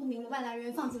身份不明的外来人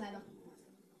员放进来的？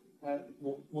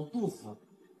我肚子疼，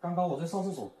刚刚我在上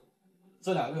厕所，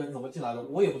这2个人怎么进来的，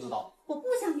我也不知道。我不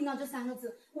想听到这3个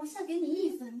字，我现在给你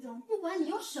1分钟，不管你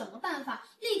用什么办法，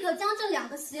立刻将这2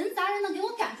个闲杂人等给我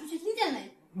赶出去，听见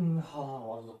没？好，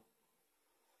王总。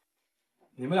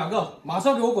你们2个马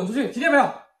上给我滚出去，听见没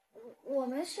有？我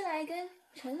们是来跟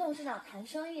陈董事长谈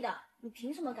生意的，你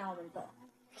凭什么赶我们走？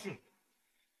哼，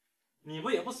你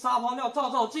们也不撒泡尿照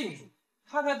照镜子，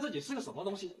看看自己是个什么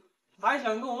东西，还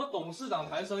想跟我们董事长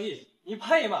谈生意，你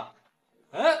配吗？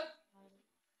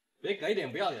别给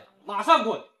脸不要脸，马上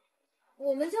滚！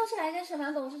我们就是来跟沈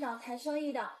凡董事长谈生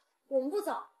意的，我们不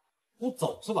走。不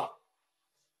走是吧？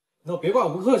那别怪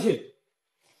我不客气。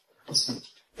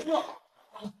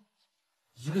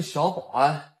一个小保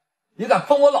安也敢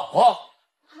碰我老婆？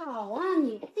好啊，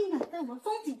你竟敢在我们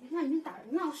风景集团里面打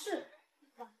人闹事，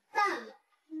完蛋了！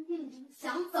今天你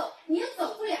想走你也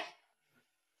走不了。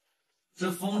这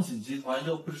风景集团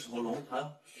又不是什么龙潭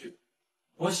虎穴，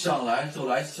我想来就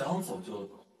来，想走就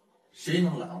走，谁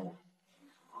能拦我？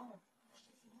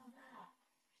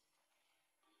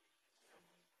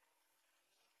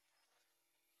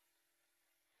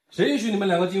谁允许你们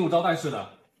2个进入招待室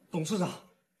的？董事长。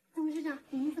董事长，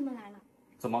您怎么来了？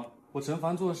怎么，我陈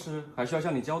凡做的事还需要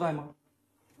向你交代吗？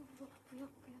不用。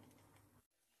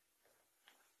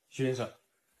徐先生，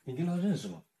你跟他认识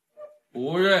吗？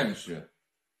不认识，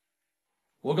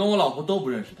我跟我老婆都不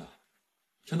认识他。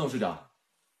陈董事长，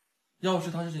要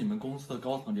是他是你们公司的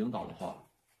高层领导的话，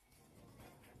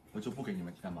我就不给你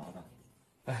们添麻烦。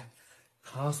哎，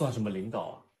他算什么领导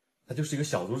啊？他就是一个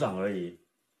小组长而已。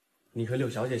你和柳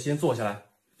小姐先坐下来，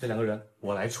这2个人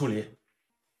我来处理。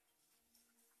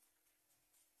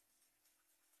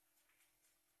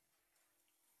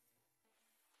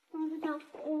董事长，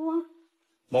我……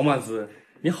王曼子，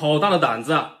你好大的胆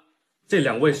子啊！这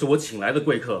2位是我请来的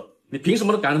贵客，你凭什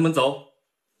么赶他们走？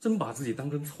真把自己当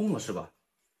根葱了是吧？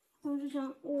董事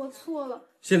长，我错了。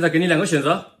现在给你2个选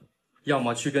择，要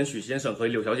么去跟许先生和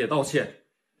柳小姐道歉，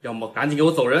要么赶紧给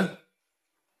我走人。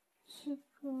这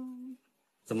个……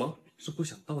怎么是不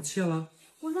想道歉了？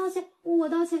我道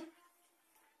歉。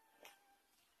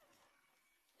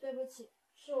对不起，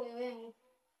是我有眼无珠。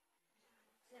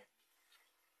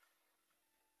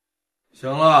行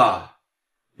了，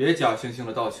别假惺惺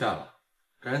的道歉了，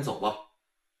赶紧走吧。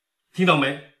听到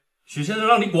没？许先生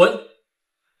让你滚，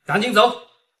赶紧走。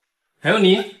还有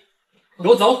你，给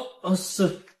我走。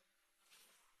是。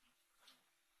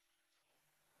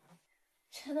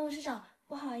陈董事长，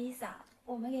不好意思啊，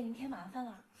我们给您添麻烦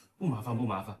了。不麻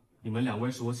烦，你们2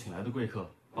位是我请来的贵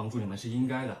客，帮助你们是应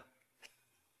该的。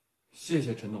谢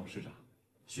谢陈董事长。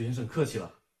许先生客气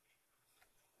了。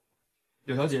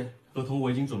柳小姐，合同我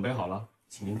已经准备好了，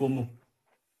请您过目。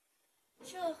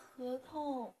这合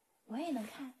同我也能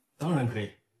看？当然可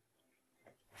以。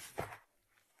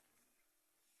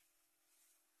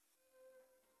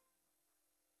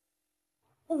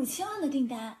5000万的订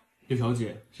单。柳小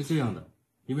姐，是这样的，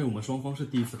因为我们双方是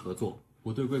第一次合作，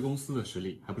我对贵公司的实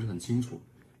力还不是很清楚，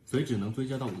所以只能追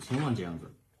加到5000万这样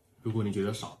子。如果你觉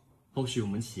得少，后续我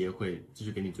们企业会继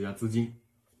续给你追加资金。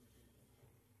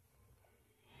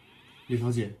柳小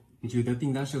姐，你觉得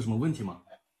订单是有什么问题吗？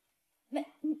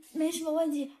没什么问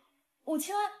题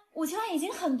，5000万已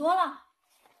经很多了。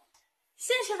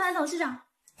谢谢范董事长。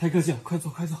太客气了，快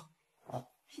坐。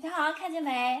许涛好，看见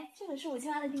没？这可是5000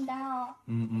万的订单哦。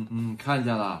看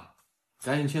见了，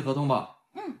赶紧签合同吧。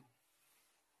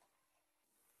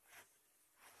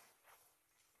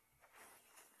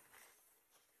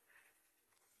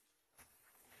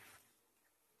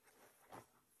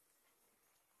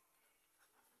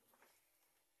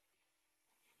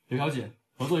柳小姐，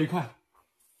合作愉快。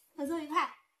合作愉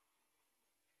快。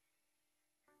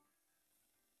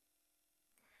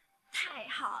太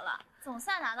好了，总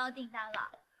算拿到订单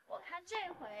了。我看这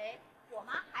回我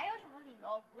妈还有什么理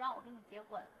由不让我跟你结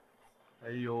婚？哎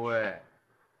呦喂，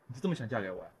你就这么想嫁给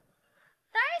我呀？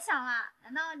当然想啦，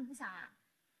难道你不想啊？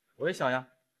我也想呀。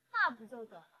那不就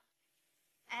得了？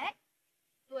哎，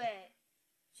对，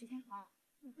徐天豪，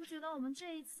你不觉得我们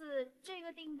这一次这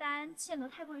个订单签得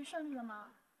太过于顺利了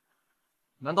吗？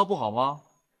难道不好吗？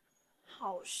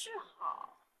好是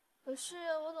好，可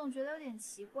是我总觉得有点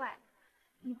奇怪。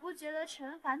你不觉得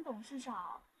陈凡董事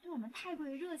长对我们太过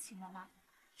于热情了吗？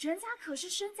人家可是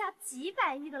身价几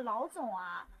百亿的老总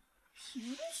啊，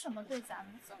凭什么对咱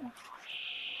们这么好？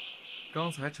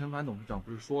刚才陈凡董事长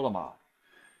不是说了吗？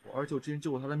我二舅之前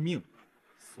救过他的命，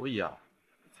所以啊，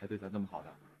才对咱这么好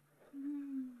的。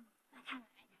那看来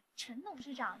陈董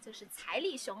事长就是财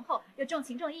力雄厚又重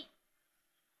情重义。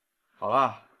好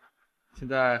了，现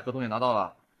在合同也拿到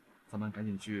了，咱们赶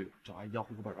紧去找阿姨要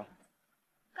户口本吧。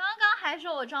刚刚还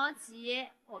说我着急，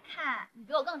我看你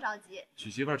比我更着急。娶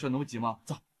媳妇儿这能不急吗？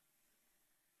走。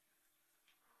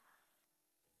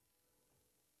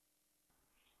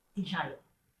丁少爷，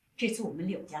这次我们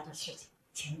柳家的事情，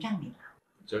钱让你了。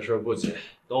这事儿不急，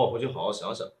等我回去好好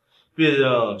想想。毕竟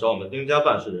找我们丁家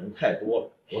办事的人太多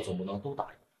了，我总不能都答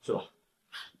应，是吧？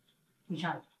丁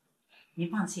少爷，您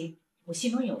放心，我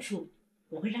心中有数，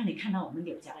我会让你看到我们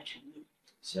柳家的诚意。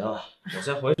行，我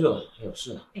先回去了，还有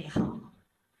事呢。哎，好。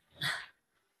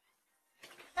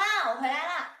妈，我回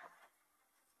来了。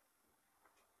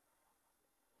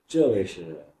这位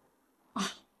是？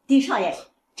丁少爷，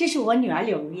这是我女儿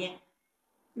柳如烟，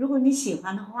如果你喜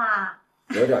欢的话，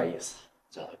有点意思，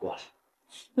叫她过来。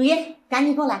如烟，赶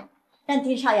紧过来，让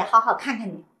丁少爷好好看看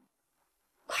你。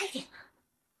快点！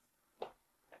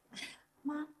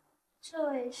妈，这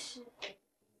位是？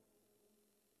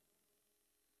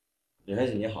女孩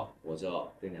子你好，我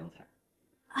叫丁良才。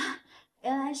啊，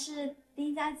原来是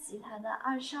丁家集团的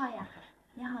二少呀！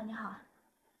你好，你好。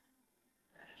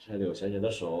这柳小姐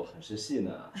的手很是细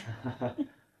呢。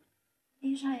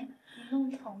丁少爷，您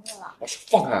弄疼我了。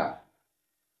放开！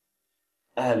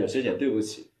哎，柳小姐，对不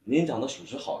起，您长得属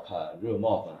实好看，如有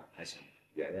冒犯，还请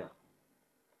原谅。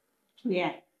如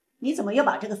烟，你怎么又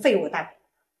把这个废物带回来？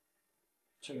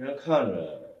这人看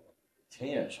着挺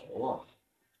眼熟啊。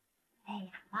哎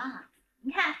呀，妈，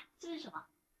你看这是什么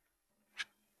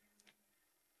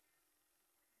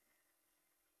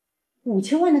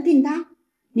？5000万的订单，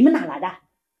你们哪来的？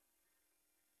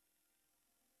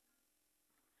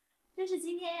这是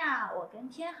今天呀，我跟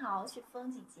天豪去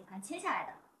风景集团签下来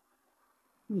的。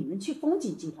你们去风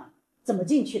景集团怎么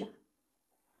进去的？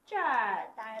这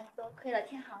儿当然多亏了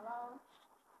天豪喽。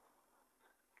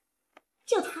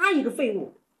就他一个废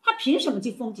物，他凭什么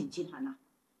进风景集团呢？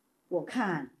我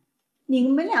看你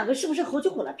们两个是不是合起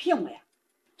伙来骗我呀？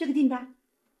这个订单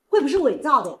会不会是伪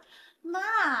造的呀？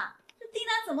妈，这订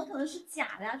单怎么可能是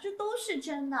假的呀？这都是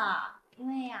真的。因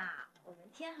为呀，我跟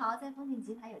天豪在风景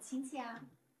集团有亲戚啊。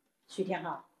徐天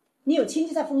豪，你有亲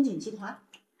戚在风景集团？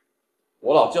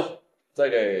我老舅在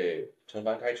给陈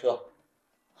凡开车。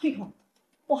哎呦，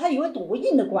我还以为多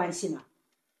硬的关系呢，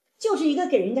就是一个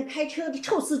给人家开车的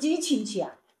臭司机亲戚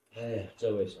啊。哎呀，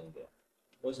这位兄弟，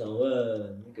我想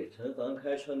问你给陈凡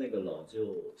开车那个老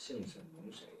舅姓甚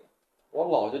名谁呀？我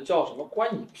老舅叫什么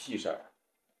关你屁事儿？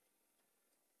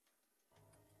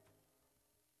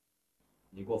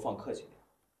你给我放客气点。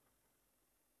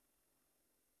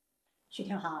徐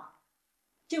天豪，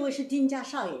这位是丁家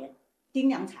少爷丁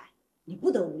良才，你不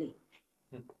得无礼。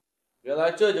原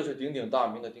来这就是鼎鼎大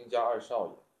名的丁家二少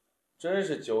爷，真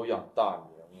是久仰大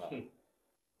名啊！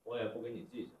我也不跟你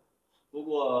计较。不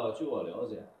过据我了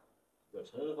解，这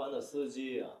陈凡的司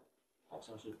机啊，好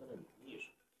像是他的女秘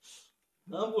书。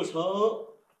难不成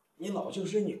你老舅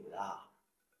是女的啊？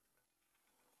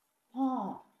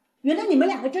哦，原来你们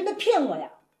两个真的骗我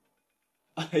呀！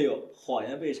哎呦，谎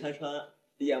言被拆穿，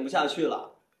演不下去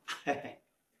了。嘿嘿，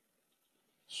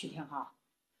徐天豪，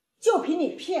就凭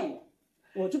你骗我，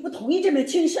我就不同意这门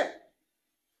亲事。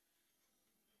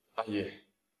阿姨，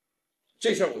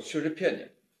这事儿我确实骗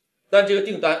你，但这个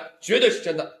订单绝对是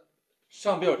真的，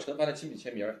上边有陈凡的亲笔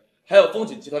签名，还有风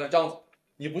景集团的章子。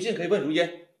你不信可以问如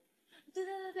烟。对，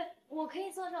我可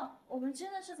以作证，我们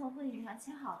真的是从风景集团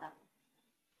签好的。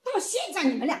到现在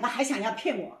你们两个还想要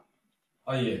骗我？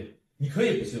阿姨，你可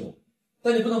以不信我，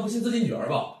但你不能不信自己女儿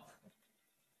吧？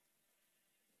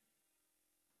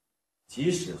即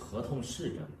使合同是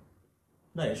真的，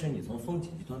那也是你从风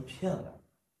景集团骗来的。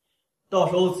到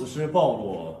时候此事暴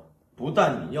露，不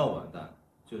但你要完蛋，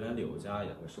就连柳家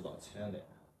也会受到牵连。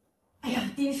哎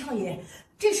呀，丁少爷，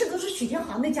这事都是许天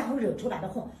豪那家伙惹出来的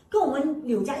祸，跟我们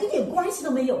柳家一点关系都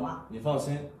没有啊！你放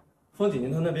心，风景集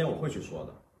团那边我会去说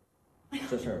的，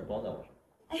这事儿包在我身上。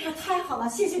哎呀，太好了，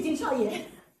谢谢丁少爷。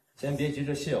先别急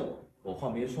着谢我话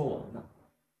没说完呢。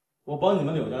我帮你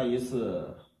们柳家一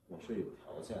次，我是有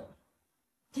条件的。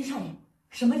丁少爷，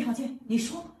什么条件？你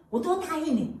说，我都答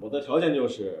应你。我的条件就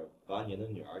是把你的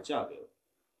女儿嫁给我，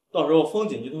到时候风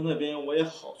景集团那边我也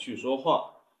好去说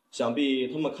话。想必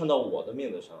他们看到我的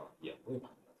面子上，也不会把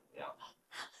你们怎么样吧？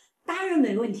当然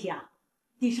没问题啊，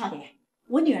丁少爷，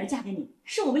我女儿嫁给你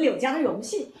是我们柳家的荣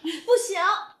幸。不行，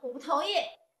我不同意。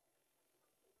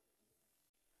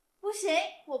不行，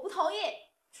我不同意。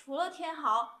除了天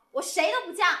豪，我谁都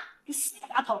不嫁。你死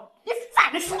丫头，你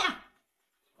反了是吧？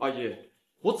阿姨，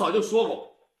我早就说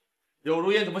过，柳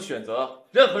如烟怎么选择，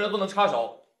任何人不能插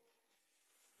手。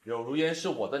柳如烟是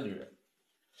我的女人，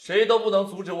谁都不能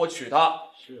阻止我娶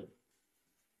她。是，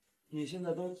你现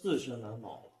在都自身难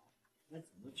保了，还怎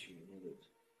么娶那个？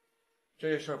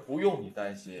这事儿不用你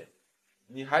担心，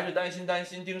你还是担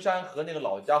心丁山和那个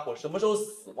老家伙什么时候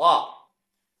死吧。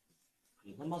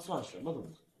你他妈算什么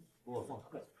东西？给我放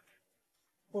客气。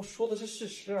我说的是事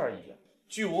实而已。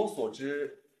据我所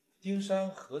知，丁山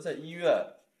河在医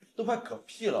院都快嗝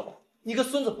屁了吧？你个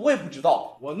孙子不会不知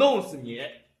道？我弄死你！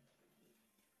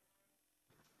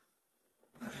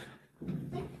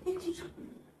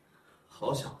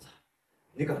好小子，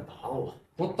你敢打我？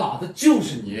我打的就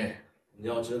是你！你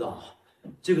要知道，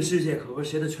这个世界可不是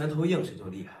谁的拳头硬谁就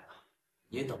厉害的。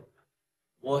你等着，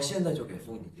我现在就给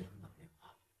风景集团打电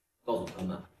话，告诉他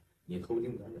们你偷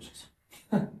订单的事情。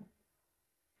哼，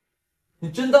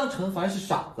你真当陈凡是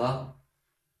傻子，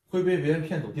会被别人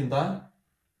骗走订单？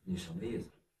你什么意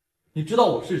思？你知道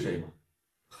我是谁吗？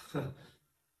哼，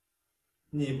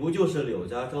你不就是柳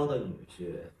家昭的女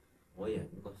婿，我眼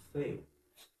中的废物？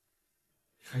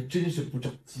还真是不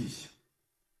长记性。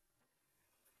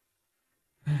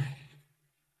唉，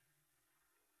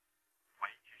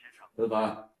陈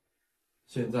凡，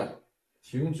现在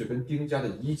停止跟丁家的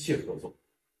一切合作。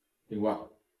另外，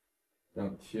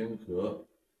让天河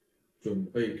准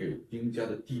备给丁家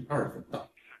的第2份大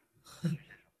礼。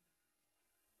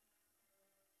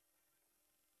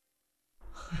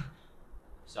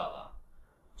小子，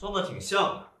装的挺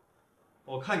像的，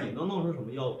我看你能弄出什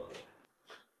么幺蛾子。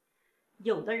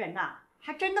有的人呐，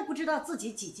还真的不知道自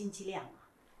己几斤几两啊！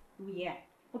卢爷，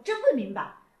我真不明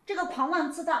白，这个狂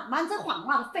妄自大、满嘴谎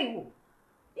话的废物，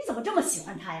你怎么这么喜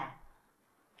欢他呀？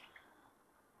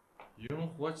萤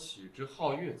火启之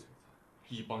皓月才在，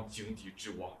一帮井底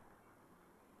之蛙。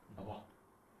老王，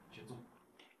先坐，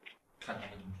看他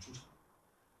们怎么出场。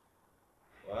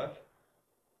喂，二少爷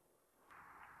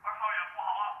不好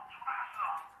啊，出大事了！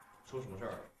出什么事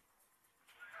儿了？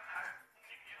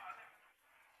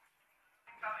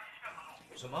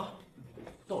什么？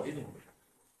到底怎么回事？事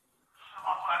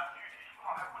发出来，具体情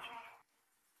况还不清楚。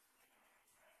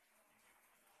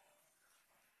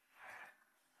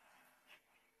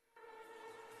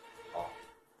好，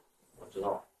我知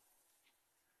道了。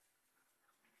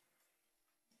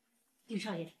丁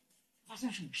少爷，发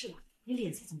生什么事了？你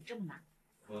脸色怎么这么难？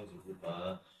风景集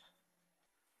团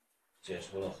解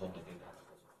除了和我们订单的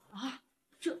合作。啊，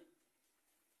这……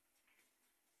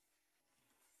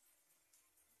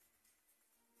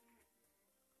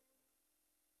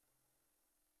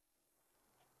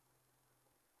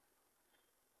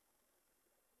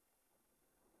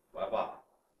喂，爸，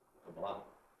怎么了？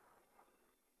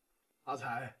阿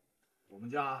才，我们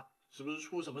家是不是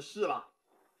出什么事了？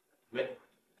没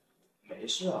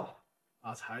事啊。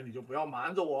阿才，你就不要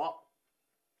瞒着我。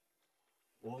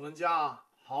我们家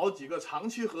好几个长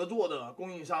期合作的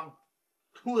供应商，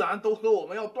突然都和我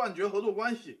们要断绝合作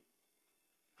关系。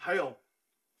还有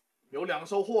2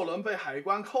艘货轮被海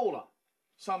关扣了，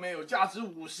上面有价值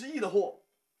50亿的货。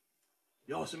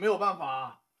要是没有办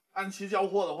法按期交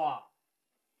货的话，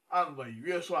按违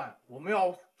约算，我们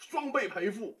要双倍赔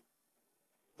付。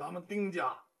咱们丁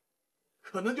家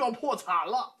可能就要破产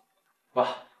了。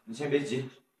爸，你先别急，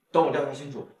等我调查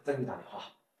清楚再给你打电话。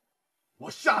我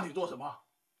吓你做什么？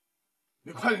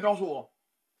你快点告诉我，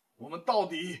我们到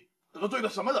底得罪了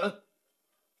什么人？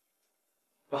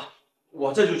爸，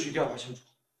我这就去调查清楚。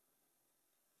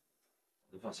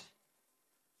你放心。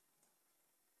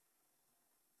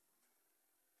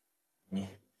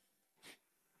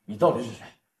你到底是谁？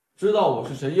知道我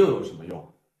是谁又有什么用？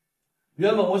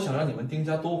原本我想让你们丁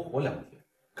家多活2天，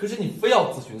可是你非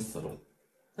要自寻死路，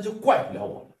那就怪不了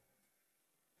我了。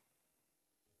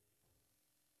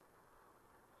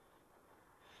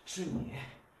是你，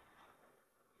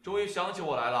终于想起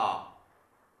我来了。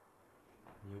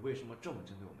你为什么这么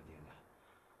针对我们丁家？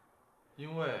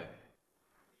因为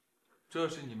这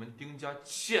是你们丁家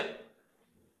欠的。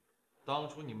当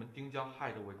初你们丁家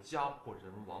害得我家破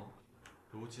人亡，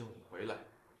如今我回来，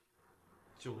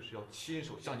就是要亲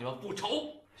手向你们复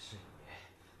仇。是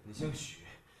你姓许，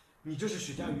你这是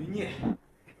许家余孽。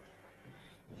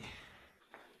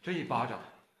这一巴掌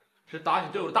是打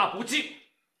你队友的大补气，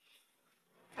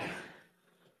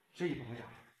这一巴掌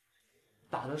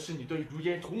打的是你对如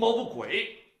烟图谋不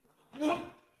轨。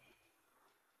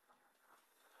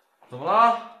怎么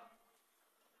了？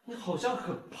你好像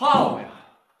很怕我呀。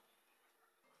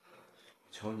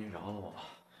求你饶了我吧，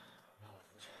让我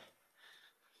出去。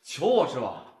求我是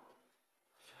吧？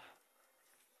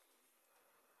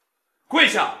跪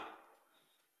下！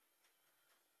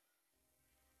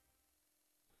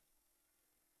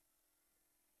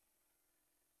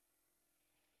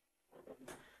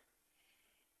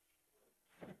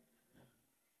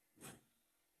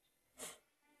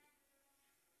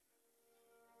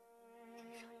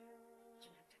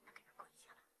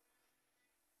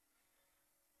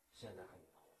现在看你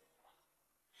拿我怎么办？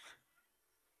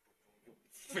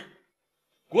废，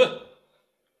滚！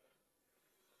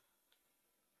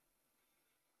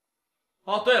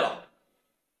哦，对了，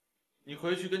你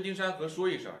回去跟丁山河说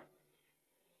一声，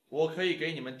我可以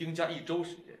给你们丁家1周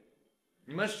时间，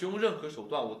你们使用任何手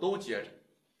段我都接着。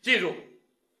记住，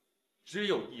只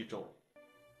有1周。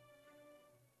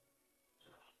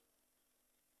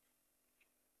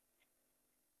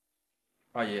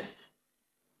阿姨，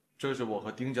这是我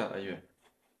和丁家的恩怨，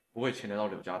不会牵连到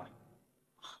柳家的。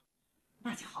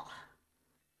那就好了。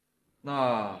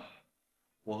那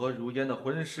我和如烟的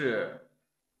婚事，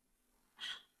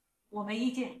我没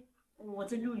意见，我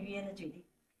尊重于嫣的决定。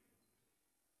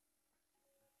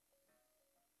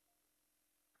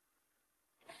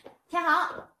天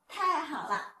好，太好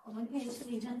了，我们可以顺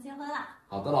理成结婚了。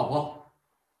好的，老婆。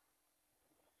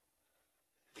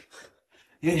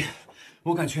爷爷，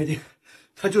我敢确定，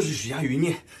他就是许家余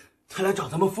孽，他来找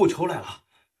咱们复仇来了。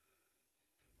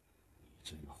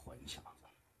这个混小子，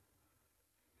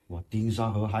我丁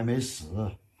山河还没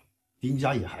死，丁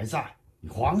家也还在，你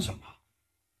慌什么？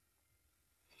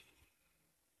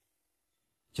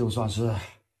就算是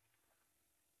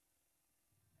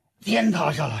天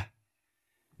塌下来，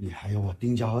你还有我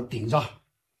丁家河顶着。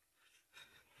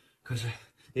可是，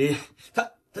爷爷，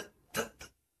他，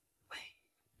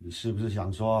你是不是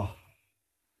想说，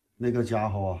那个家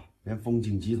伙连风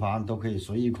景集团都可以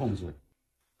随意控制？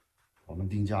我们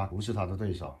丁家不是他的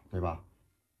对手，对吧？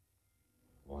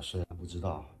我虽然不知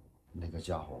道那个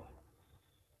家伙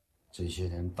这些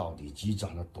年到底积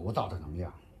攒了多大的能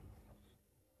量，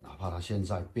哪怕他现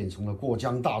在变成了过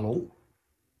江大龙，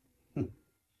哼，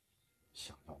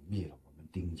想要灭了我们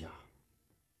丁家，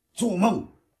做梦！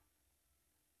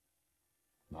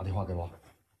拿电话给我。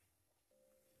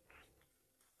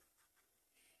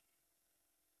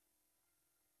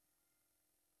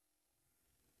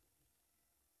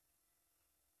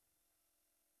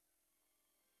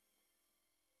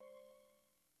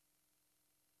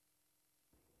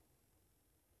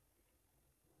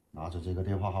拿着这个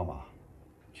电话号码，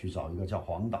去找一个叫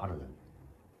黄达的人，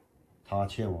他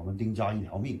欠我们丁家1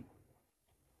条命。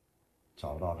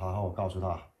找到他后，告诉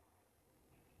他，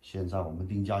现在我们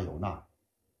丁家有难，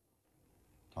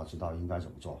他知道应该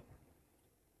怎么做。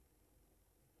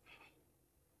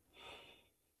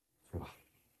去吧。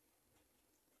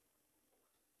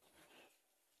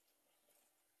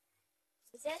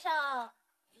许先生，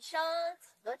余生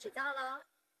请多指教了。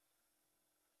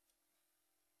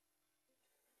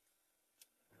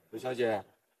刘小姐，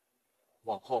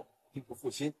往后定不负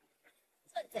心。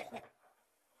坐在那。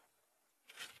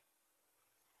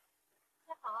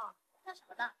太好，干什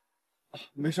么呢？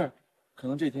没事儿，可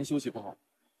能这几天休息不好，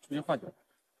出现幻觉。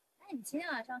那你今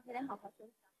天晚上可得好好休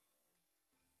息。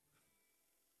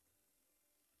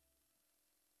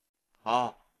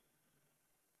好。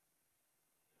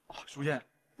淑燕，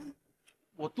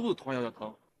我肚子突然有点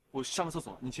疼，我上个厕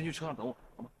所，你先去车上等我，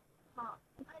好吗？好，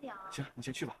你快点啊。行，你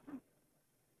先去吧。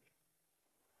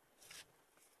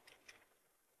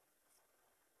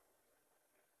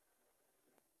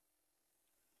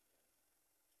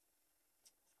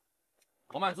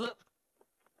王曼姿，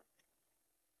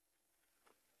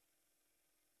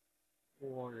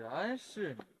果然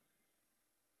是你，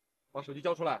把手机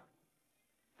交出来。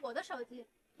我的手机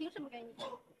凭什么给你？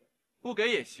不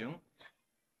给也行，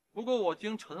不过我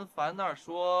听陈凡那儿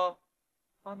说，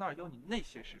他那儿有你那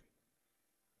些视频。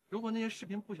如果那些视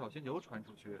频不小心流传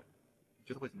出去，你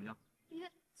觉得会怎么样？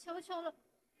别，求求了，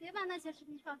别把那些视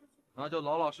频放出去。那就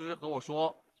老老实实和我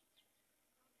说。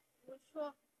我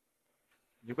说。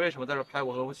你为什么在这拍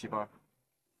我和我媳妇儿？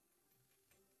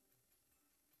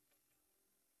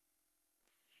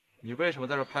你为什么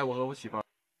在这拍我和我媳妇儿？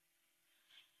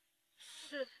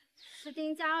是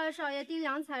丁家二少爷丁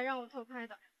良才让我偷拍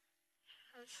的。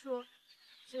他说，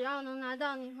只要能拿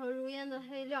到你和如烟的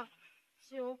黑料，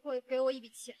就会给我一笔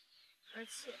钱，而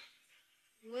且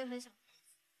我也很想。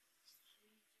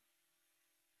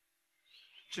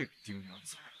这个丁良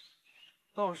才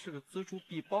倒是个锱铢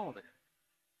必报的人。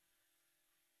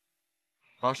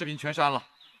把视频全删了。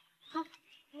好，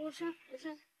我删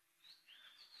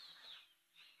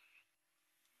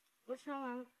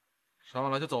完了。删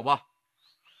完了就走吧。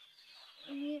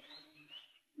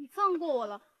你放过我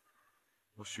了。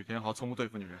我许天豪从不对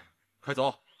付女人，快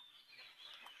走。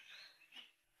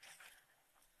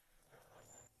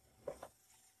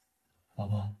老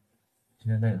婆，今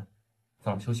天累了，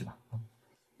早点休息吧。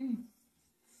嗯。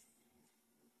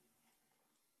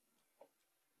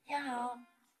天豪。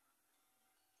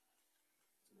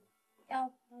要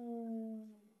不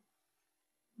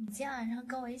你今天晚上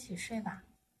跟我一起睡吧？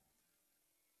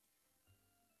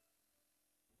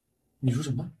你说什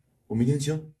么？我没听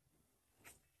清。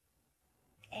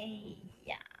哎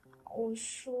呀，我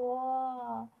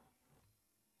说，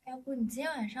要不你今天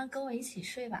晚上跟我一起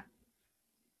睡吧？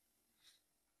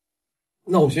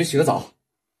那我先洗个澡。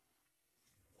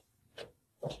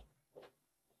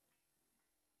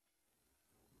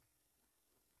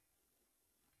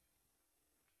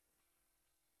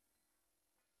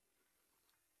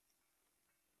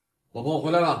老婆，我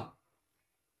回来了。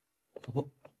老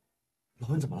婆，老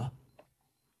婆你怎么了？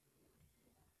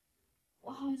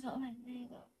我好想买那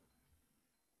个。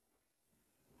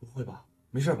不会吧？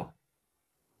没事吧？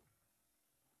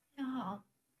天豪，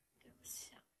对不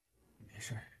起啊。没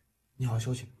事，你好好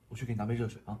休息，我去给你拿杯热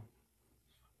水啊。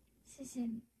谢谢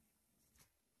你。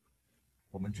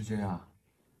我们之间啊，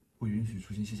不允许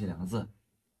出现谢谢两个字。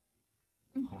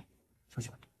嗯，好了，休息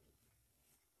吧。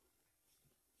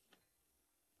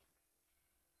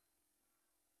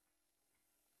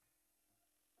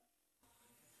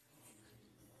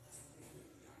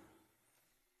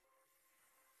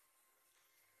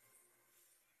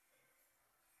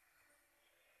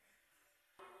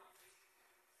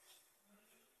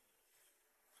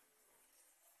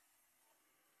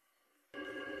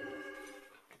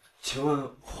请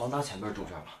问黄大前辈住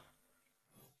这儿吗？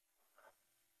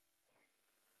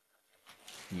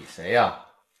你谁呀？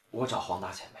我找黄大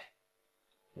前辈。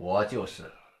我就是。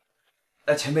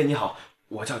前辈你好，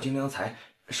我叫金良才，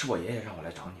是我爷爷让我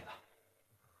来找你的。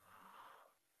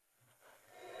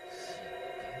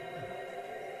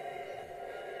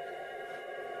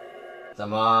怎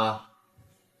么，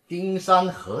丁山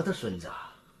河的孙子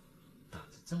啊，胆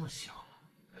子这么小？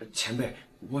前辈，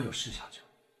我有事想求。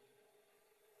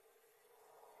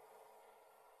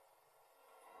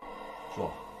说。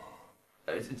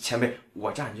前辈，我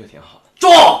站着就挺好的。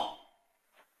坐。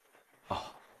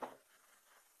哦。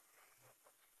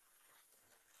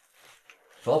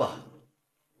说吧。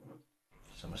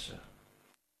什么事？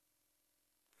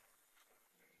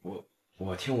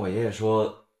我听我爷爷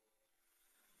说，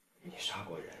你杀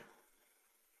过人。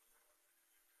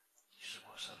你说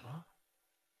什么？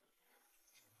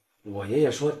我爷爷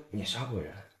说你杀过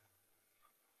人。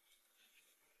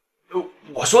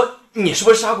我说你是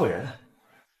不是杀过人？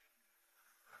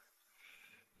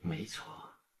没错，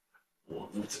我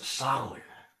不止杀过人，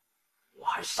我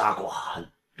还杀过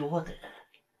很多的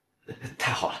人。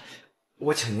太好了，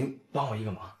我请您帮我一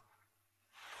个忙。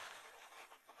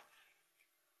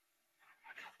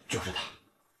就是他。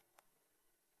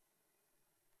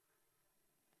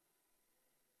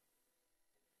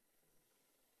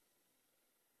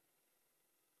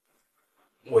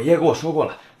我爷爷跟我说过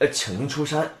了，请您出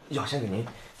山要先给您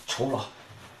酬劳。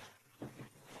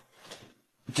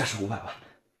这是500万，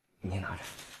您拿着。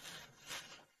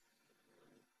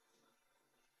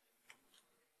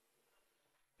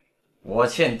我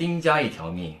欠丁家一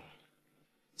条命，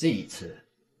这一次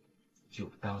就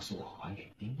当是我还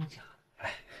给丁家。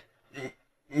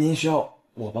您需要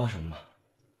我帮什么吗？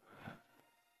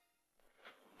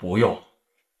不用。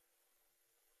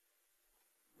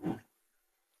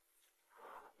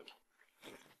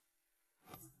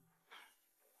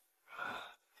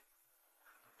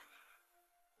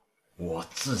我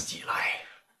自己来。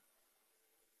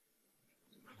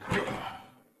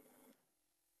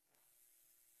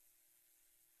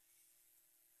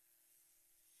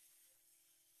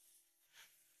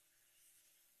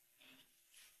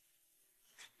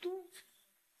肚子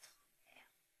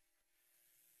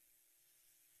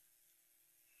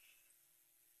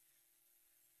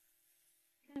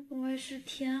该不会是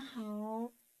天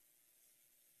豪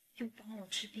又帮我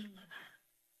治病了吧？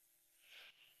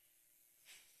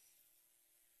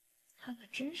他可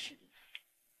真是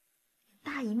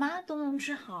大姨妈都能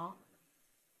治好。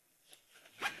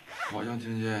好像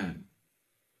听见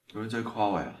有人在夸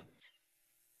我呀。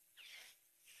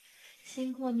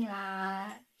辛苦你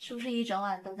啦，是不是一整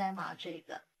晚都在忙这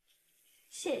个？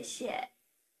谢谢，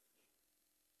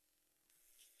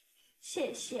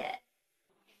谢谢。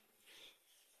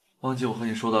忘记我和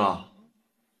你说的了？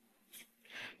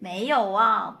没有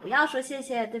忘，不要说谢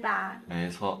谢，对吧？没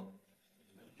错。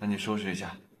那你收拾一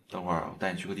下，等会儿我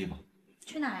带你去个地方。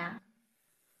去哪呀？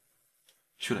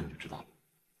去了你就知道了。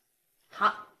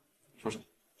好。说什么？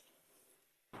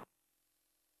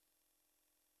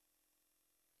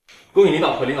恭喜领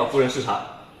导和领导夫人视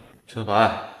察。陈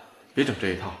凡，别整这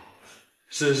一套。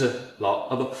是，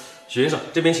许先生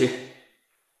这边请。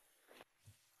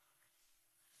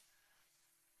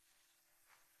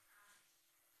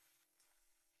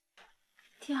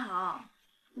天豪，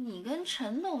你跟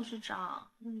陈董事长，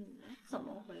怎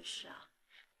么回事啊？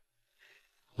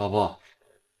老婆，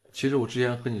其实我之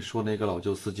前和你说那个老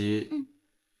旧司机，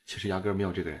其实压根没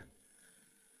有这个人。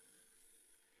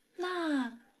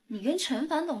那你跟陈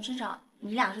凡董事长，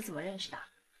你俩是怎么认识的？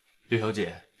刘小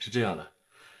姐，是这样的，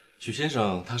许先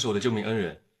生他是我的救命恩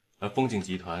人，而风景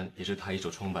集团也是他一手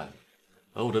创办的，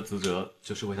而我的职责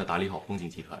就是为他打理好风景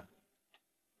集团。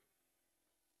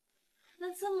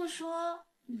那这么说，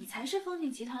你才是风景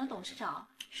集团的董事长？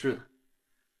是的。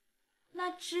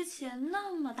那之前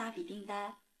那么大笔订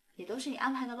单，也都是你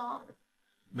安排的喽。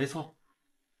没错。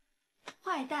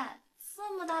坏蛋，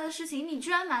这么大的事情你居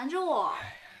然瞒着我！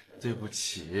对不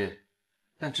起，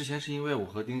但之前是因为我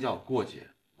和丁家有过节，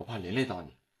我怕连累到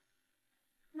你。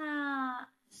那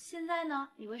现在呢？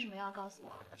你为什么要告诉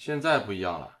我？现在不一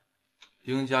样了，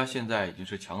丁家现在已经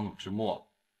是强弩之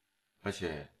末，而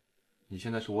且你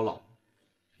现在是我老婆，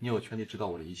你有权利知道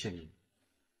我的一切秘密。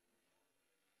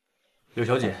柳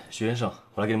小姐、徐先生，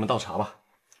我来给你们倒茶吧。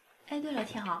哎，对了，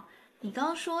天豪，你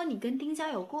刚说你跟丁家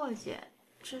有过节，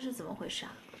这是怎么回事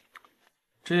啊？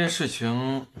这件事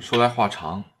情说来话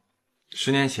长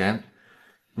，10年前，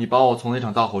你把我从那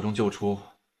场大火中救出，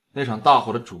那场大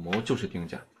火的主谋就是丁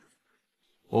家。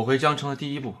我回江城的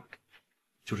第一步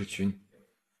就是娶你，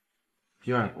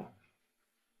第二步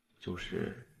就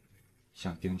是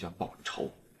向丁家报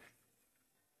仇。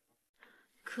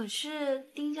可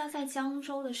是丁家在江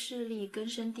州的势力根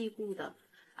深蒂固的，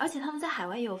而且他们在海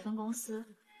外也有分公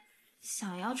司，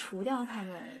想要除掉他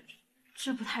们，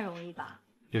这不太容易吧？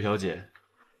柳小姐，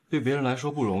对别人来说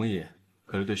不容易，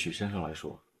可是对许先生来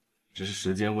说，只是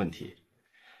时间问题。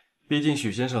毕竟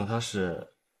许先生他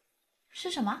是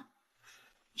什么？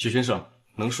许先生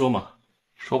能说吗？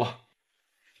说吧。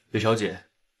柳小姐，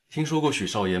听说过许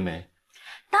少言没？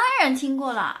当然听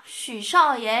过了，许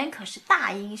少言可是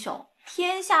大英雄，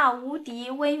天下无敌，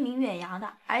威名远扬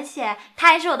的，而且他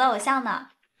还是我的偶像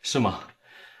呢。是吗？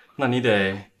那你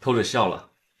得偷着笑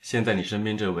了。现在你身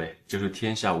边这位就是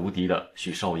天下无敌的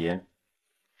许少言。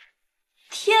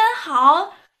天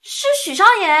豪是许少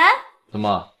言？怎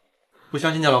么，不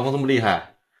相信你老公这么厉害？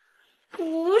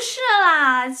不是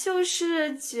啦，就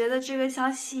是觉得这个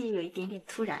消息有一点点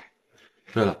突然。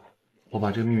对了，我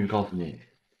把这个秘密告诉你，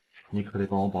你可得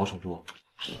帮我保守住。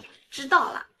知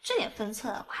道了，这点分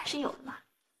寸我还是有的嘛。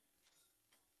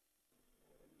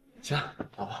行，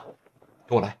老婆，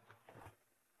跟我来。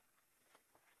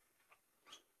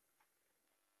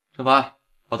陈凡，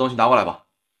把东西拿过来吧。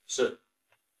是。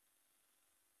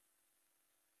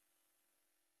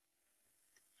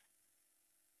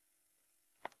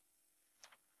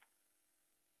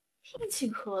聘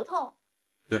请合同？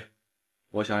对，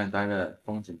我想让你担任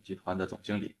风景集团的总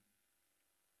经理。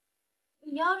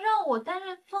你要让我担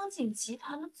任风景集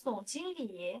团的总经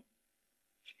理？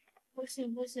不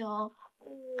行不行，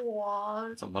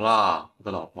我怎么啦，我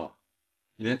的老婆？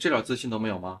你连这点自信都没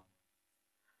有吗？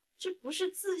这不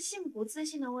是自信不自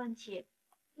信的问题，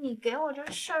你给我这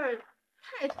事儿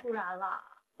太突然了，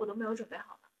我都没有准备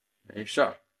好呢。没事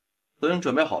儿，等你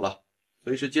准备好了，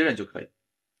随时接任就可以。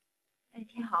哎，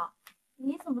天豪，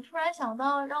你怎么突然想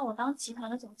到让我当集团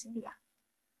的总经理啊？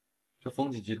这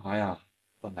风景集团呀，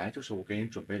本来就是我给你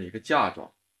准备的一个嫁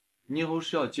妆，你以后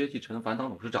是要接替陈凡当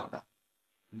董事长的。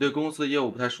你对公司业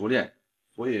务不太熟练，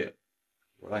所以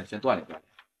我让你先锻炼锻炼。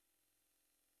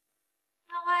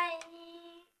那万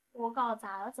一我搞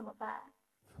砸了怎么办？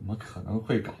怎么可能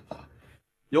会搞砸？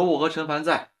有我和陈凡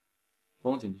在，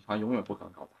风景集团永远不可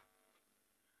能搞砸。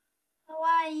那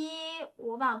万一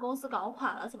我把公司搞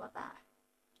垮了怎么办？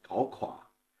搞垮？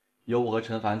有我和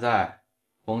陈凡在，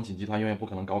风景集团永远不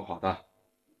可能搞垮的。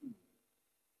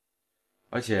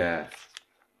而且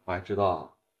我还知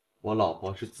道，我老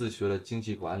婆是自学了经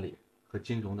济管理和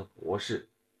金融的博士，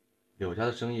柳家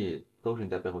的生意都是你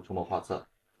在背后出谋划策，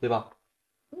对吧？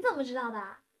你怎么知道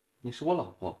的？你是我老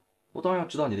婆，我当然要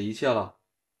知道你的一切了。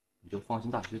你就放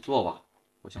心大去做吧，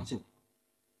我相信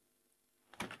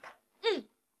你。嗯，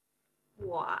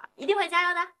我一定会加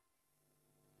油的。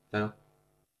加油！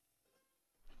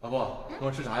老婆，跟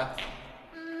我吃啥呀？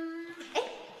哎，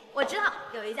我知道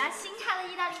有一家新开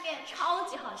的意大利面，超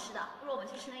级好吃的，不如我们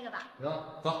去吃那个吧。行，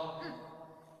走。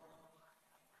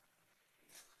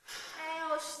哎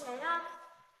呦，谁呀？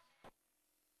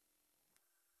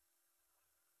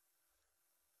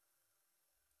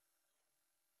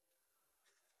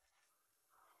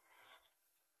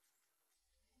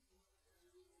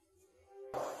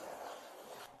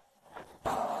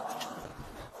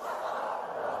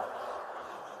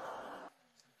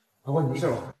老婆，你没事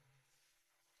吧？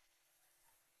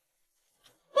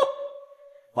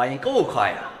反应够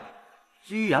快呀，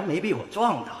居然没被我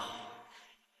撞到。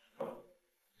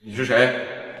你是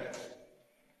谁？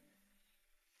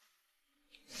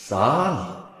杀你！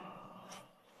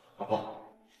老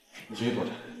婆，你先去躲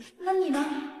着，那你呢？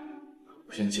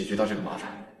我先解决掉这个麻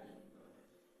烦。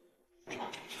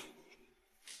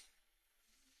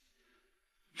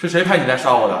是谁派你来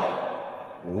杀我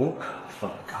的？无可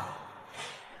奉告。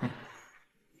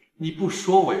你不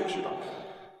说我也知道，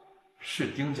是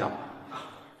丁家吧？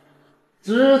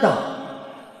知道，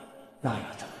那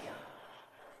又怎么样？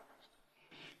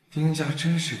丁家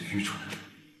真是愚蠢，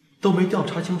都没调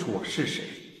查清楚我是谁，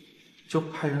就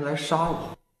派人来杀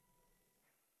我。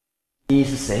你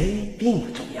是谁并不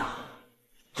重要，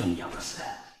重要的是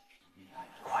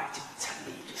会计成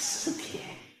立这10天，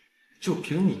就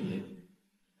凭你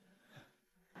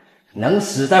能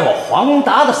死在我黄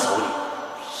达的手里，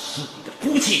是你的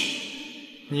福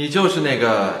气。你就是那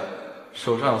个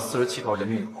手上有47条人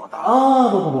命的黄达啊！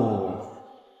不，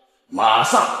马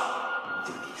上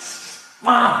就得死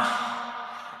妈！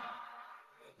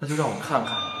那就让我看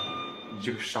看你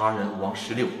这个杀人王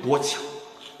实力有多强。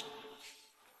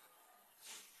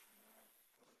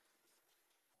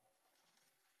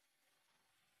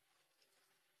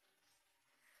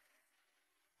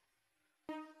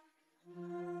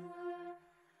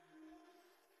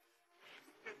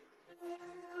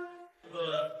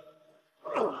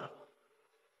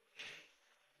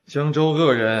江州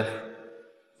恶人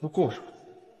不过数。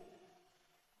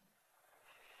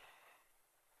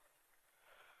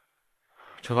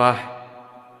陈凡，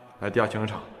来第2停车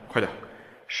场，快点！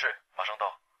是，马上到。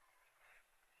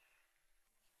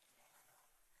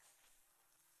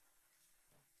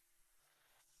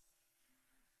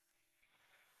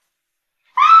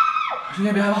师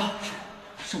姐别害怕，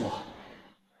是我。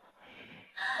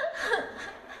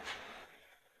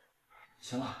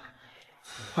行了，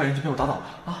坏人就被我打倒了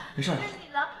啊，没事。是你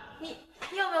的，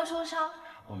你有没有受伤？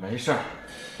我没事，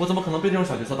我怎么可能被这种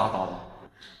小角色打倒呢？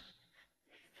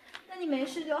那你没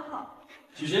事就好。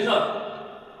许先生，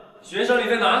许先生你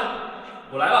在哪？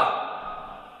我来了。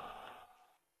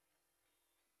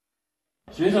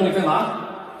许先生你在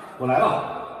哪？我来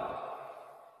了。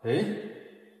哎，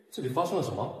这里发生了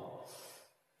什么？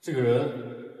这个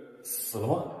人死了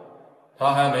吗？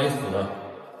他还没死呢。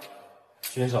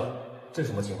许先生，这是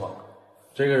什么情况？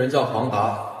这个人叫黄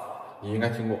达，你应该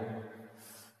听过。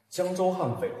江州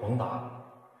悍匪黄达，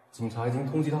警察已经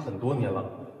通缉他很多年了，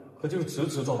可就是迟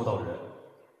迟抓不到人。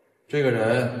这个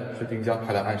人是丁家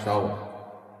派来暗杀我的，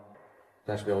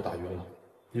但是被我打晕了，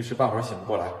一时半会儿醒不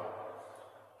过来。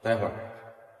待会儿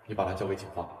你把他交给警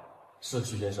方。是，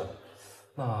许先生。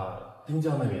那丁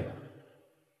家那边呢？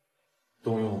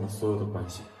动用我们所有的关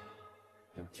系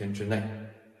，2天之内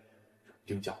让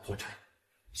丁家破产。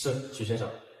是，许先生。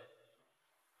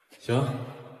行，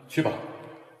去吧。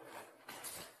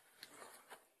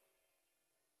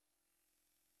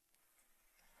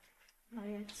老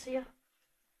爷，吃药。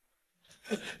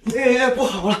哎，不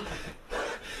好了，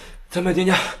咱们丁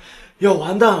家要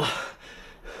完蛋了。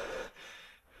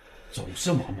总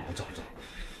是毛毛躁躁，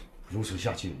如此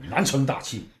下去难成大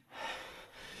器。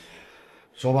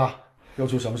说吧，又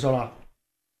出什么事了？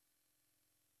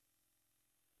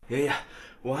爷爷，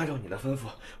我按照你的吩咐，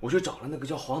我去找了那个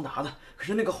叫黄达的，可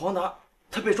是那个黄达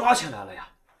他被抓起来了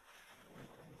呀！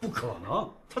不可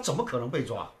能，他怎么可能被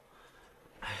抓？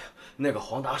那个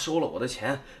黄达收了我的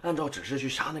钱，按照指示去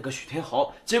杀那个许天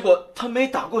豪，结果他没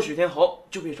打过许天豪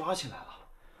就被抓起来了。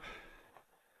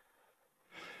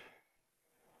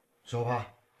说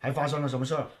吧，还发生了什么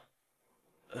事儿？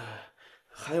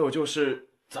还有就是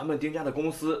咱们丁家的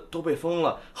公司都被封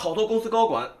了，好多公司高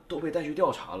管都被带去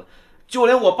调查了，就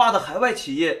连我爸的海外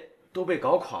企业都被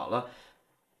搞垮了。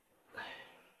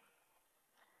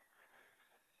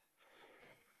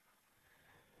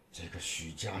这个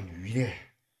许家女烈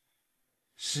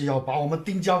是要把我们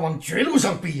丁家往绝路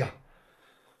上逼呀！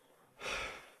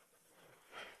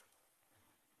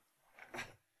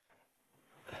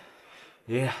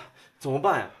爷爷，怎么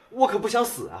办呀？我可不想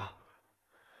死啊！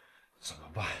怎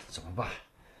么办？怎么办？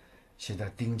现在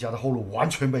丁家的后路完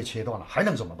全被切断了，还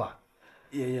能怎么办？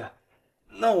爷爷，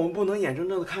那我们不能眼睁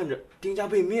睁的看着丁家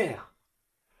被灭呀！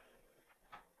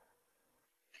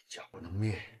丁家不能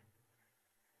灭，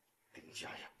丁家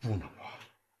也不能亡。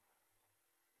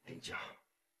丁家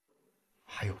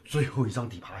还有最后一张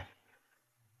底牌。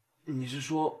你是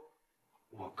说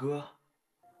我哥？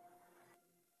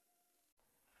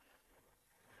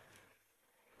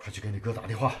快去给你哥打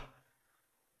电话。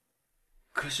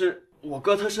可是我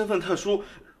哥他身份特殊，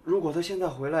如果他现在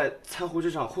回来掺和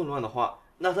这场混乱的话，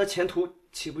那他前途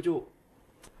岂不就……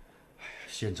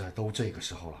现在都这个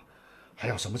时候了，还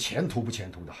有什么前途不前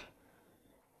途的？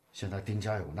现在丁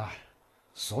家有难，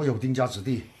所有丁家子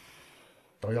弟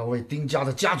都要为丁家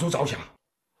的家族着想。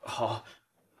好，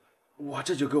我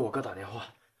这就给我哥打电话。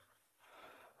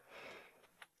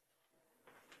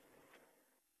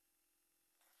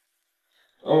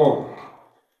哦，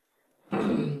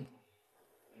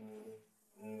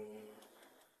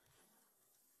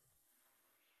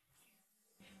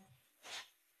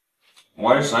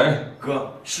喂，谁？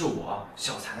哥，是我，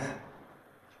小财。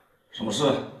什么事？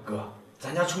哥，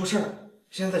咱家出事儿，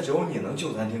现在只有你能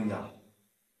救咱丁家。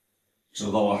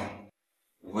知道了，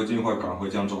我会尽快赶回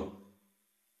江州。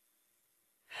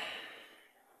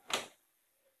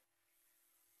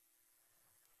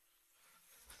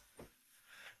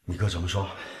你哥怎么说？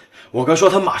我哥说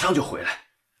他马上就回来。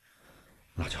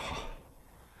那就好，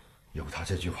有他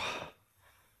这句话，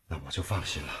那我就放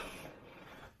心了。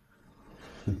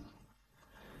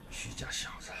徐家小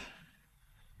子，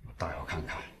我倒要看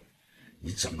看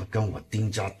你怎么跟我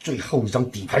丁家最后一张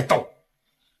底牌斗。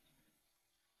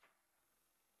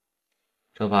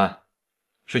陈凡，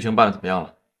事情办得怎么样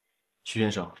了？徐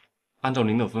先生，按照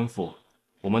您的吩咐，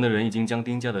我们的人已经将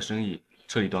丁家的生意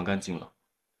彻底断干净了，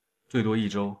最多1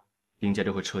周，丁家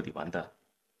就会彻底完蛋。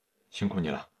辛苦你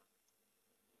了。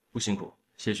不辛苦，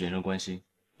谢谢徐先生关心。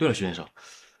对了，徐先生，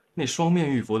那双面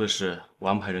玉佛的事，我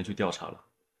安排人去调查了，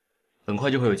很快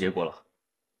就会有结果了。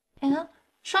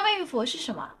双面玉佛是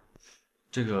什么？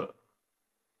这个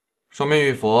双面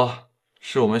玉佛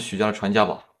是我们许家的传家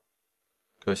宝，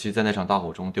可惜在那场大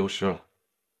火中丢失了，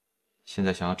现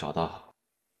在想要找到，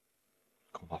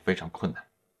恐怕非常困难。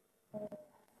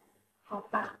好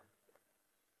吧，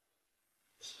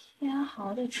天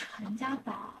豪的传家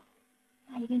宝，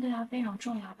那一定对他非常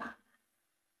重要吧？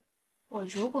我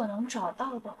如果能找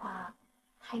到的话，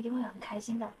他一定会很开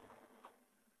心的。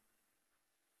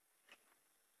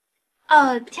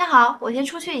天豪，我先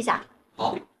出去一下。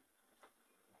好。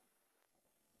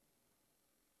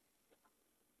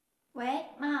喂，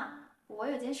妈，我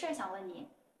有件事想问你。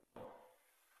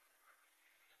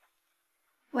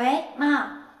喂，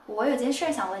妈，我有件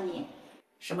事想问你。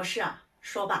什么事啊？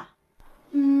说吧。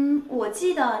我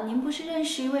记得您不是认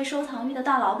识一位收藏玉的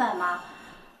大老板吗？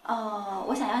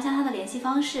我想要下他的联系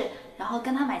方式，然后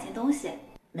跟他买件东西。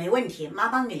没问题，妈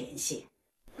帮你联系。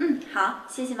好，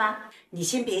谢谢妈。你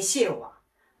先别谢我，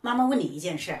妈妈问你一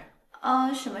件事。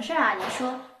什么事啊？你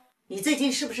说。你最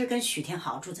近是不是跟许天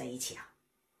豪住在一起啊？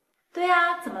对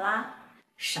啊，怎么啦？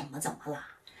什么怎么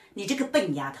啦？你这个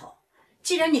笨丫头，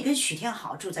既然你跟许天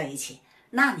豪住在一起，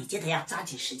那你就得要抓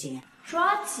紧时间呀。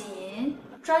抓紧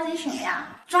什么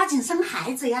呀？抓紧生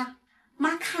孩子呀！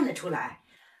妈看得出来，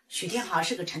许天豪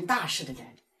是个成大事的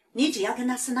人，你只要跟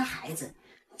他生了孩子，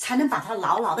才能把他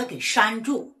牢牢的给拴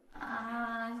住。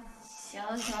啊，行，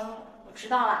我知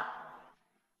道了。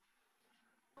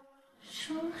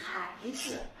生孩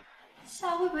子，现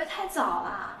在会不会太早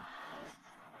了？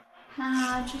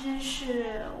那这件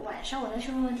事晚上我再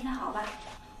去问问天豪吧。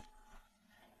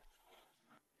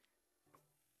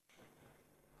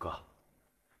哥，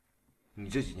你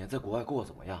这几年在国外过得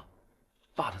怎么样？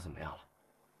爸他怎么样了？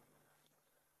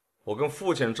我跟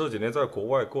父亲这几年在国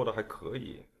外过得还可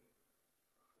以，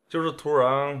就是突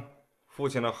然父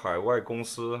亲的海外公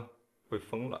司被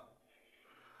封了，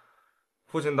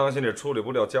父亲担心也处理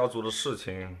不了家族的事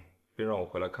情，便让我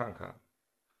回来看看。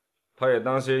他也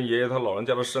担心爷爷他老人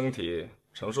家的身体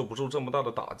承受不住这么大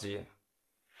的打击。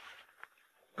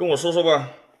跟我说说吧，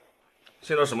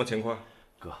现在什么情况？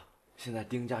哥，现在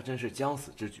丁家真是将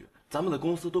死之局，咱们的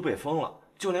公司都被封了，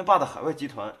就连爸的海外集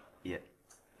团也……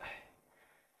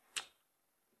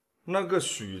那个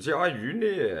许家余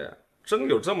孽真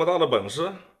有这么大的本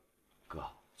事？哥，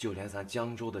就连咱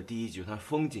江州的第一集团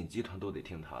风锦集团都得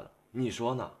听他的，你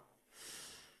说呢？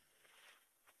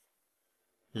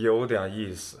有点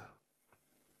意思。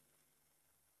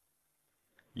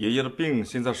爷爷的病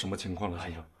现在什么情况了？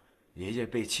先生，爷爷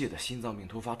被气得心脏病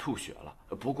突发吐血了，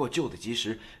不过救得及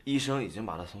时，医生已经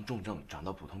把他从重症转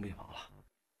到普通病房了。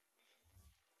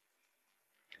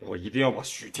我一定要把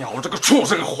许天豪这个畜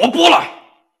生给活剥了！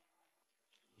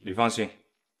你放心，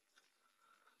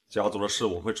家族的事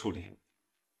我会处理。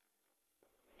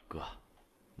哥，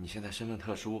你现在身份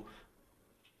特殊，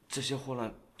这些祸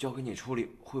乱交给你处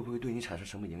理，会不会对你产生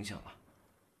什么影响啊？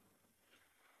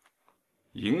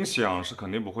影响是肯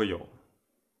定不会有，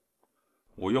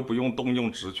我又不用动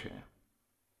用职权，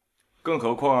更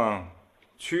何况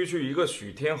区区一个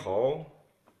许天豪，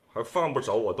还犯不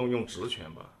着我动用职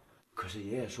权吧？可是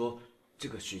爷爷说，这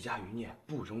个许家余孽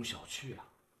不容小觑啊。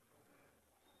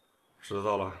知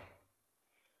道了，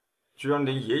居然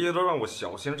连爷爷都让我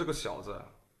小心这个小子，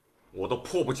我都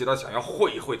迫不及待想要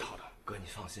会一会他的。哥，你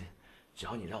放心，只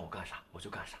要你让我干啥，我就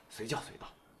干啥，随叫随到。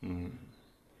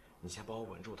你先帮我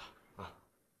稳住他啊。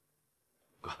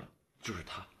哥，就是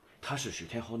她，她是许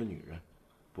天豪的女人，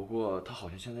不过她好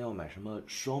像现在要买什么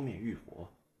双面玉佛，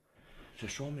这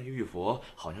双面玉佛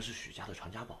好像是许家的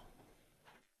传家宝。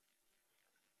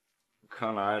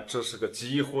看来这是个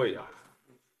机会啊！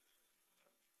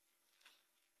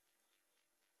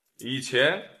以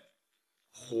前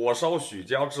火烧许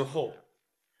家之后，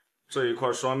这一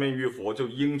块双面玉佛就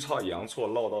阴差阳错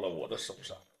落到了我的手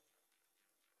上。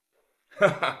哈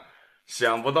哈，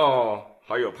想不到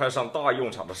还有派上大用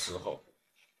场的时候。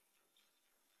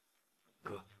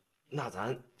哥，那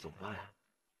咱怎么办呀？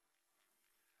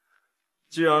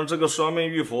既然这个双面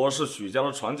玉佛是许家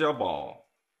的传家宝，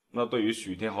那对于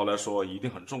许天豪来说一定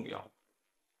很重要。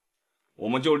我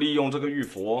们就利用这个玉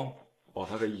佛把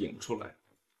他给引出来，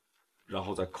然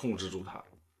后再控制住他。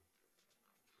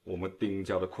我们丁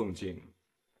家的困境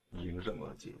迎刃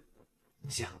而解。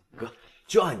行，哥，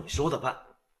就按你说的办。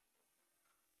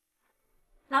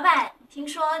老板，听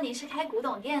说你是开古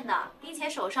董店的，并且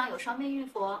手上有双面玉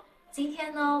佛。今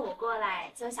天呢，我过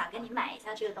来就想跟你买一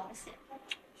下这个东西。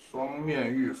双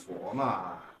面玉佛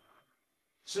嘛，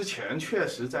之前确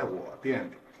实在我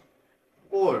店里，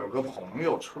不过有个朋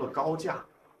友出了高价，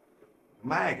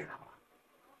卖给他了。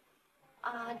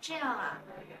啊，这样啊，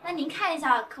那您看一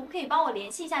下，可不可以帮我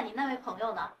联系一下您那位朋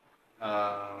友呢？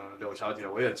柳小姐，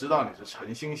我也知道你是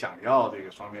诚心想要这个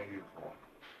双面玉佛，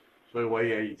所以我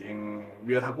也已经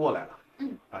约他过来了。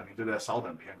您就再稍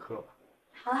等片刻吧。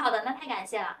好的好的，那太感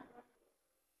谢了。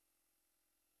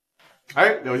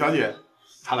哎，柳小姐，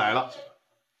他来了。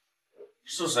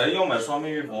是谁要买双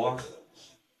面玉佛啊？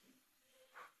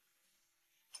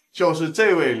就是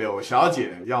这位柳小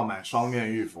姐要买双面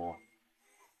玉佛。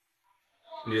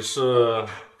你是？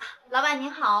老板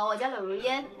您好，我叫柳如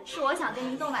烟，是我想跟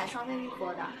您购买双面玉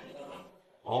佛的。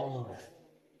哦，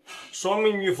双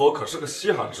面玉佛可是个稀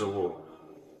罕之物，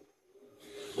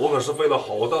我可是费了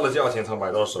好大的价钱才买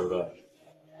到手的。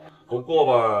不过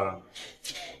吧，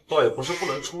倒也不是不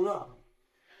能出让。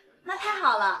那太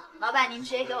好了，老板您直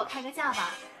接给我开个价吧。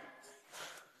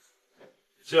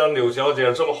既然柳小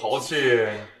姐这么豪气，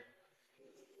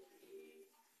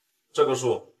这个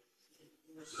数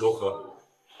如何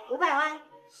？500万？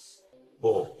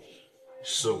不，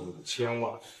是5000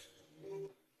万。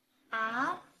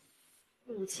啊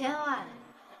？5000万？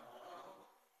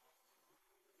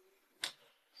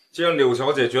既然柳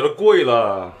小姐觉得贵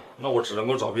了，那我只能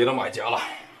够找别的买家了。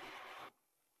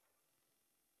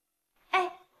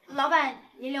哎，老板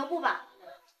您留步吧。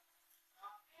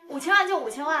5000万就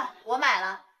5000万，我买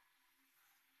了。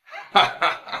哈哈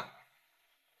哈！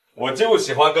我就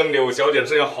喜欢跟柳小姐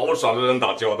这样豪爽的人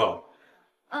打交道。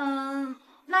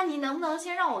那你能不能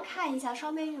先让我看一下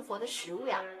双面玉佛的实物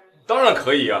呀？当然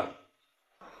可以呀，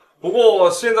不过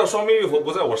现在双面玉佛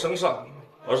不在我身上，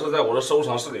而是在我的收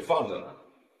藏室里放着呢。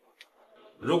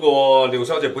如果柳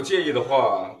小姐不介意的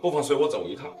话，不妨随我走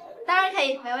一趟。当然可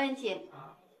以，没问题。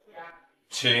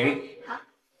请。好。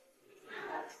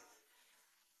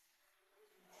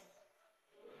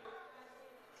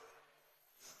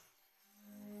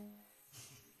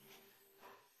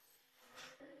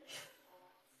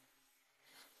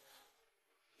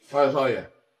二少爷，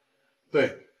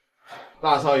对，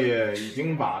大少爷已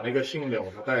经把那个姓柳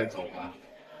的带走了，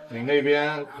你那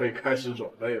边可以开始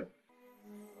准备了。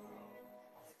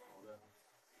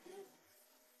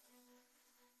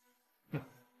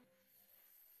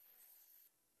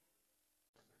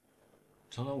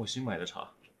尝尝我新买的茶。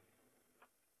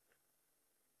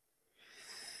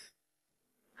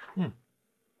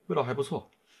味道还不错。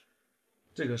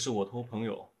这个是我托朋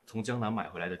友从江南买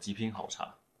回来的极品好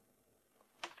茶。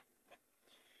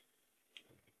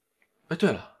哎，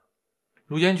对了，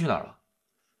如烟去哪儿了？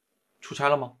出差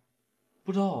了吗？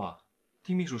不知道啊，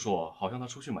听秘书说，好像他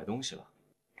出去买东西了。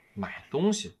买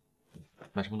东西？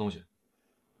买什么东西？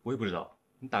我也不知道，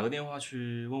你打个电话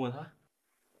去问问他。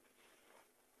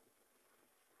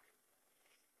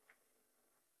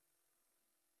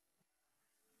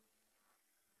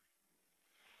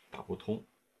打不通，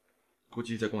估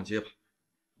计在逛街吧。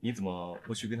你怎么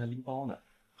不去跟他拎包呢？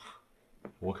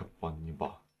我可不帮你拎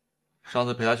包。上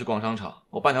次陪他去逛商场，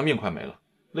我半条命快没了，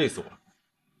累死我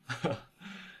了。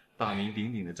大名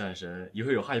鼎鼎的战神也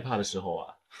会有害怕的时候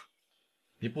啊。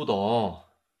你不懂，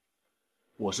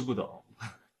我是不懂。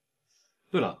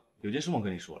对了，有件事忘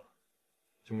跟你说了。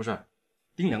什么事儿？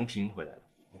丁良平回来了。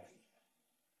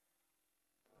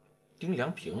丁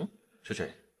良平是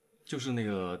谁？就是那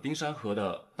个丁山河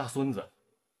的大孙子。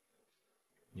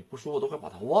你不说我都快把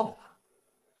他忘了。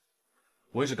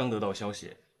我也是刚得到消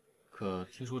息，可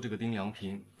听说这个丁良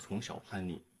平从小叛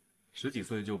逆，10几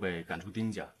岁就被赶出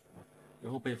丁家，然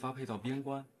后被发配到边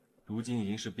关，如今已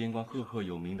经是边关赫赫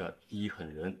有名的第一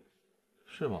狠人。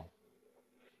是吗？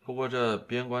不过这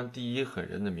边关第一狠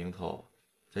人的名头，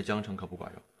在江城可不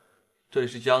管用。这里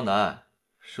是江南，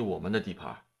是我们的地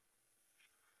盘。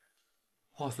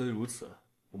话虽如此，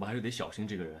我们还是得小心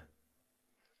这个人。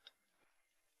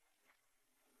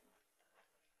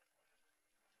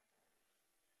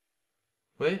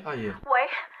喂，阿姨。喂，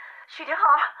许天豪，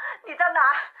你在哪？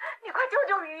你快救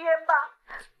救于烟吧！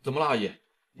怎么了，阿姨？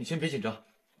你先别紧张，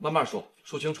慢慢说，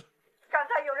说清楚。刚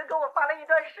才有人给我发了一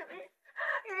段视频，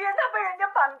于烟她被人家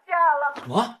绑架了。什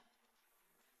么？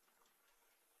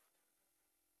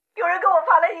于有人给我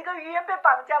发了一个于嫣被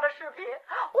绑架的视频，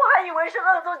我还以为是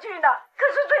恶作剧呢。可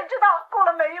是谁知道过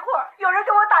了没一会儿，有人给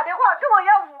我打电话跟我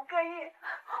要5个亿，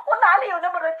我哪里有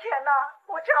那么多钱呢？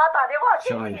我只好打电话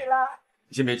给你了。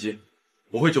你先别急，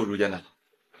我会救如嫣的。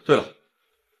对了，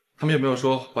他们有没有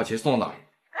说把钱送到哪儿？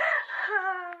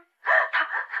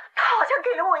他好像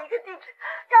给了我一个地址，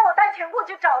让我带钱过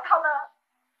去找他们。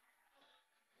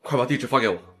快把地址发给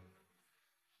我。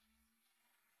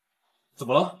怎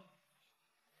么了？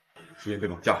如嫣被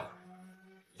绑架了，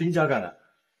丁家干的，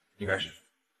应该是。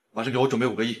马上给我准备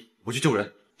5个亿，我去救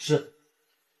人。是。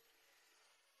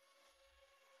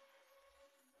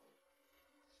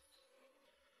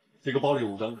这个包里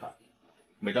5张卡，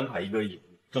每张卡1个亿，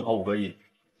正好5个亿。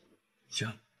行，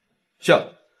行，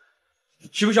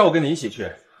需不需要我跟你一起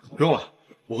去？不用了，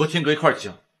我和天哥一块儿就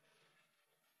行。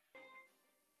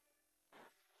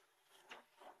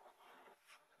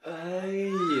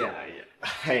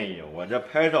哎呦，我这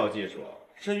拍照技术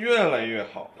是越来越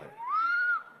好了。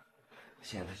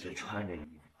现在是穿着衣服，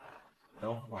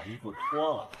等会把衣服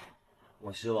脱了。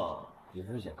我希望李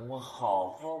小姐跟我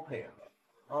好好配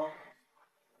合啊！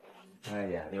哎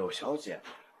呀，柳小姐，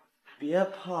别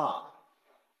怕，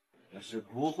我是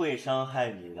不会伤害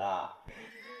你的。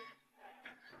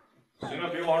行了，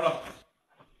别玩了，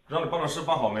让你办的事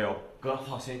办好没有？哥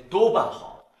放心，都办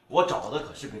好。我找的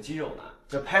可是个肌肉男，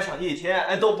这拍上1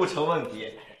天都不成问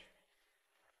题。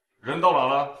人到哪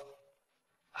了？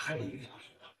还得1个小时。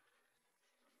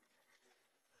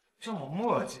这么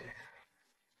磨叽，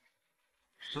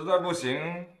实在不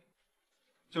行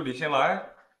就你先来。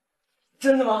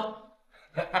真的吗？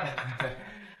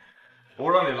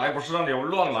我让你来不是让你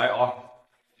乱来啊！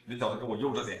你找的给我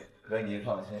悠着点。哥你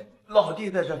放心，老弟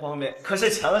在这方面可是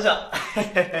强项。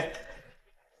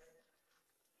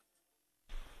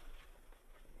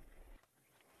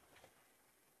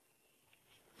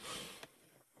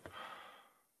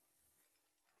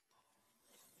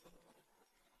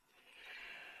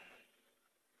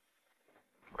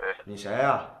喂，你谁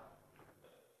呀？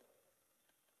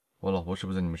我老婆是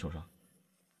不是在你们手上？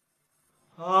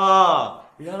啊，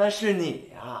原来是你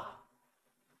呀！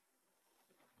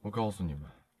我告诉你们，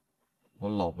我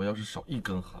老婆要是少1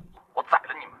根汗毛，我宰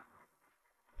了你们！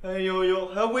哎呦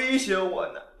呦，还威胁我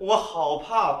呢，我好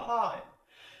怕呀！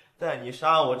在你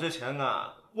杀我之前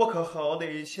啊，我可好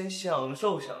得先享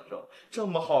受享受这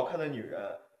么好看的女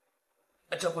人，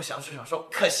这不享受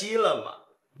可惜了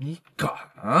吗？你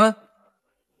敢？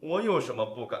我有什么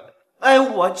不敢？哎，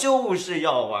我就是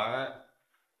要玩。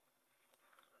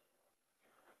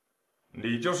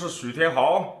你就是许天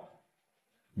豪？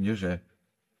你是谁？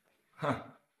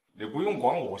哼，你不用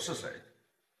管我是谁。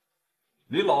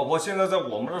你老婆现在在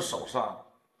我们的手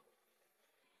上，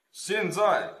现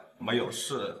在没有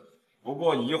事，不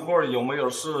过一会儿有没有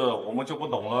事我们就不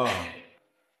懂了。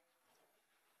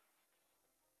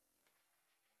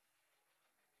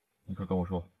你快跟我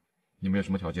说，你们有什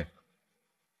么条件？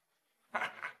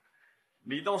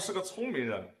你倒是个聪明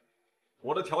人。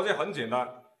我的条件很简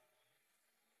单，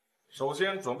首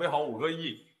先准备好5个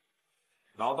亿，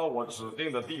拿到我指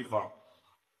定的地方。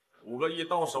5个亿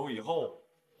到手以后，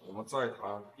我们再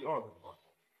谈第2个关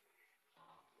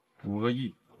系。 5个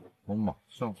亿，我马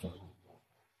上送，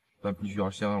但必须要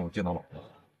先让我见到老婆。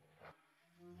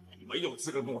你没有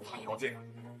资格跟我谈条件。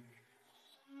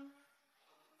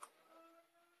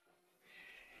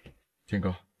天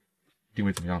哥，定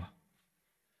位怎么样了？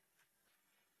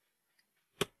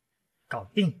搞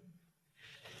定。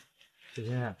许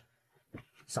先生，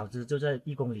嫂子就在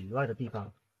1公里以外的地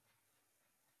方。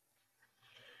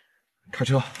开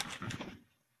车。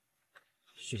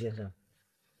许先生，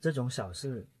这种小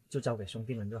事就交给兄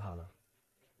弟们就好了。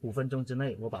5分钟之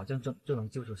内，我保证就能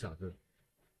救出嫂子。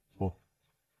不，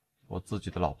我自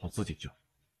己的老婆自己救。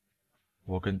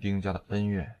我跟丁家的恩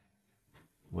怨，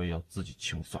我也要自己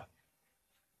清算。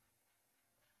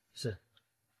是。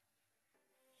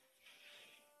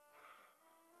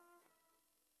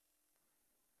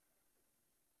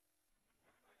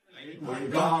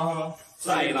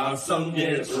在那深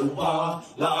夜酒吧，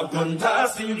那管他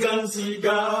是真是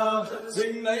假，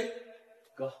情理。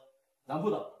哥，咱不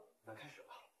等，咱开始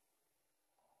吧。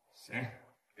行，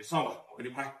你上吧，我给你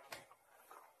拍。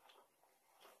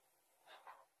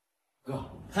哥，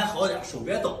拍好点，手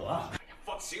别抖啊！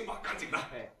放心吧，赶紧的。混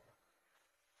蛋，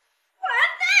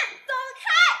走开！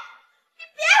你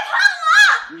别碰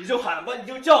我！你就喊吧，你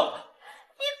就叫吧。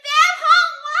你别碰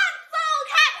我，走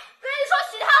开！跟你说，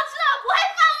许天豪知道不会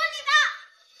放过你的。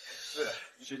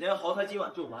是，许天豪他今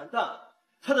晚就完蛋了，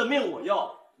他的命我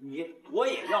要，我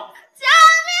也要。救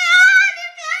命啊！你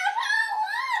别碰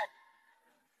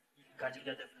我！赶紧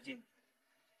在这附近。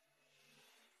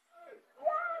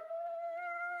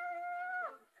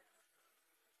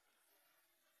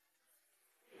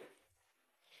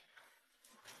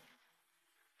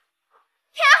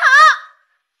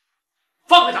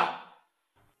放开他！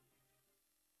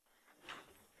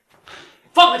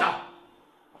放开他！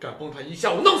敢碰他一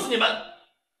下，我弄死你们！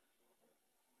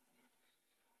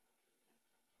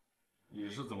你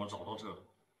是怎么找到这的？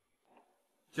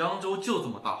江州就这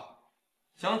么大，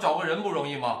想找个人不容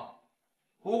易吗？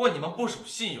不过你们不守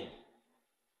信用，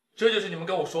这就是你们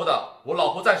跟我说的，我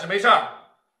老婆暂时没事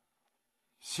儿。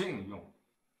信用，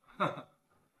哈哈，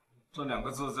这2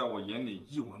个字在我眼里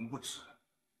一文不值。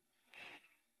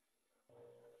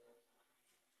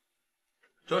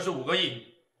这是5个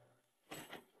亿，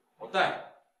我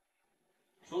带。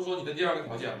说说你的第2个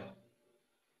条件吧。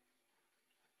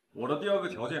我的第2个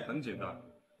条件很简单，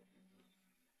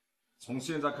从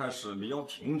现在开始，你要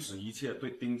停止一切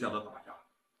对丁家的打压。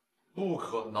不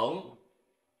可能，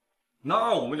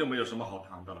那我们就没有什么好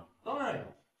谈的了。当然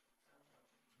有，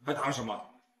还谈什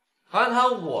么？谈谈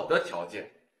我的条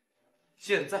件。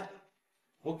现在，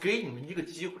我给你们一个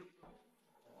机会，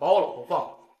把我老婆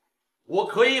放了，我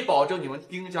可以保证你们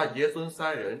丁家爷孙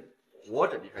3人活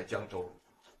着离开江州，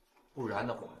不然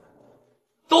的话，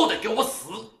都得给我死！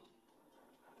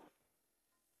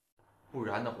不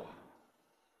然的话，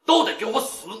都得给我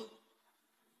死！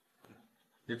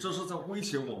你这是在威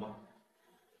胁我吗？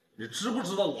你知不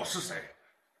知道我是谁？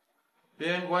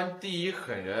边关第1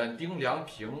狠人丁良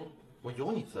平，我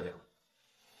有你资料。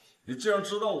你既然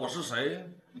知道我是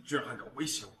谁，你居然还敢威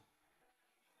胁我！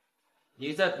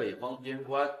你在北方边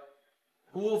关，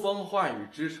呼风唤雨，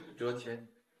只手遮天，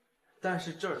但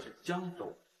是这是江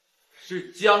州，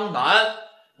是江南，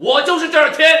我就是这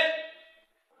儿天。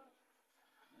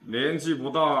年纪不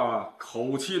大，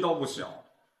口气倒不小，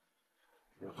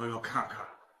我倒要看看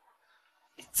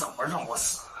你怎么让我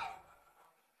死。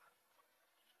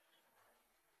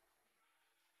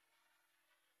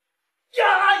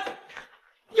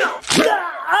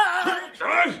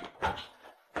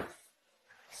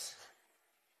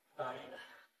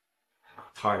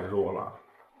太弱了，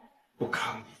不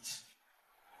堪一击。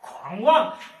狂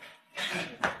妄！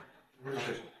不是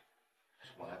对手，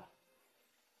我来吧。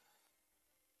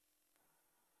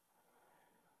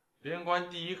边关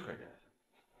第1狠人，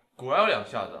果然有2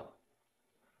下子。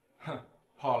哼，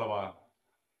怕了吧？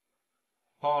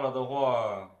怕了的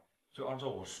话，就按照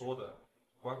我说的，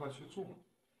乖乖去做。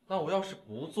那我要是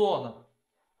不做呢？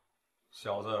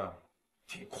小子，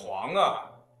挺狂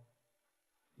啊！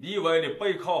你以为你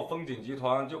背靠风景集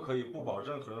团就可以不把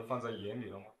任何人放在眼里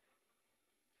了吗？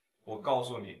我告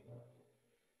诉你，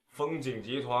风景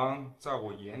集团在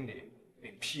我眼里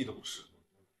连屁都不是。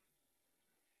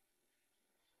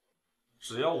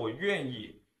只要我愿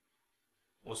意，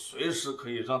我随时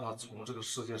可以让他从这个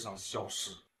世界上消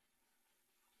失。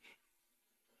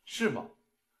是吗？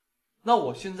那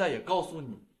我现在也告诉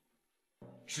你，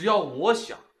只要我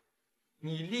想，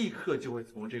你立刻就会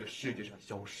从这个世界上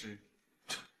消失。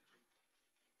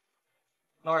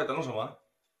那还等什么？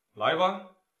来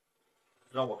吧，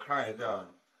让我看一下。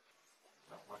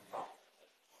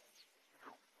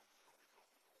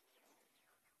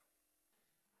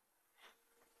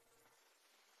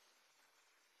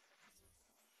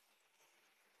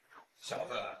小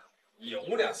子，有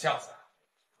2下子，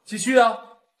继续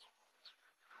啊！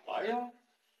来呀！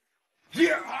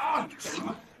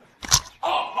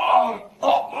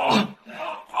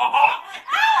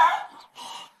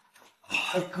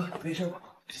哥，没事吧？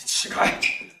你起开！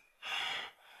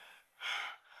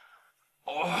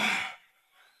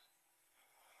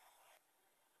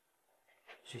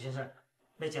许先生，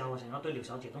那家伙想要对柳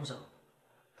小姐动手。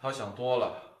他想多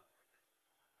了。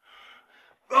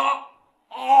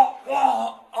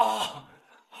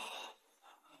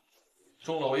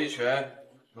中了我1拳，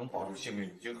能保住性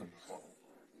命已经很不错了。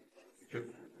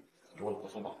去，给我老婆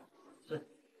送吧。是。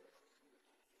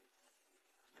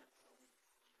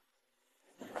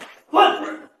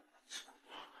滚！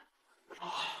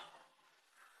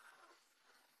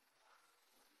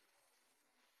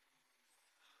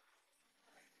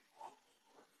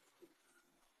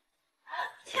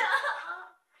天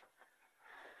啊！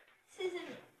谢谢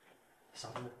你。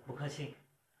嫂子，不客气。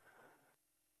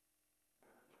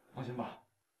放心吧，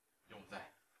有我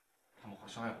在，他们会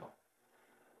伤害不到。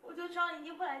我就知道你一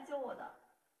定会来救我的。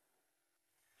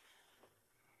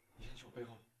你先去我背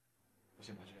后，我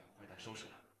先把这2个坏蛋收拾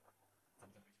了，咱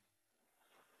们再回去。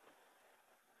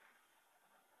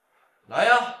来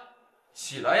呀，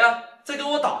起来呀，再跟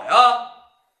我打呀！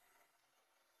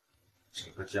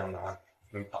整个江南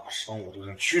能打伤我的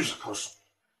人屈指可数，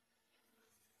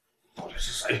到底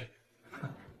是谁？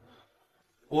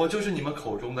我就是你们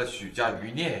口中的许家余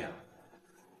孽呀！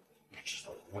你知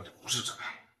道我的不是这个。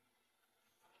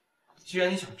既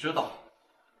然你想知道，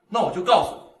那我就告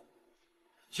诉你，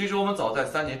其实我们早在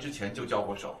3年之前就交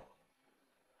过手，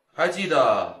还记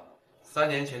得3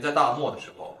年前在大漠的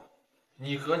时候，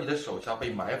你和你的手下被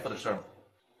埋伏的事吗？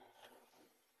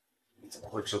你怎么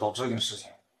会知道这件事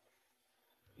情？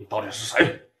你到底是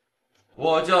谁？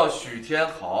我叫许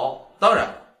天豪，当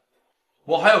然，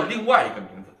我还有另外一个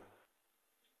名字。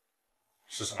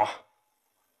是什么？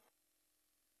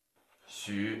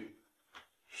许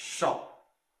少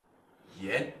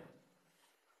言。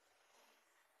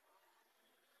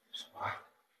什么？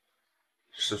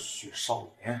是许少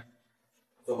年？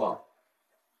怎么？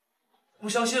不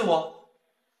相信我？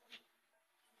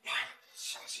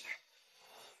相信，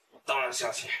我当然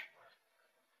相信。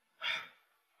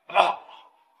啊！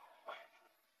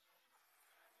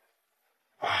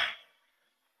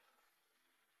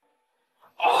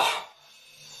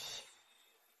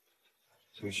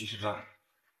刘旭先生，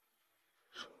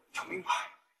就明白，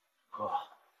哥，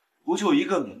不就一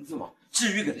个名字吗？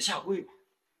至于给他下跪吗？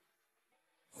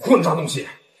混账东西！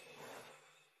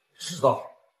知道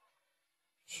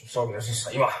许少年是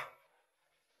谁吗？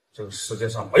这个世界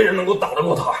上没人能够打得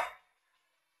过他。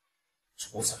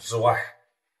除此之外，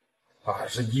他还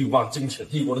是亿万金铁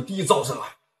帝国的第一造者。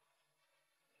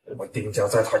我们丁家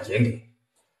在他眼里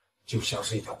就像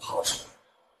是一条爬虫。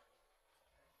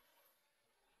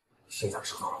现在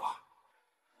知道了吧？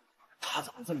他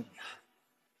怎么这么厉害？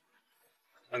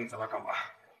那你在那干嘛？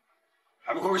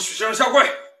还不快给许先生下跪！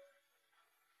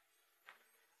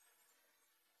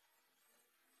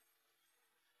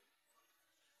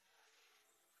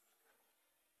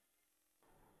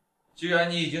既然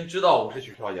你已经知道我是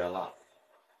许少言了，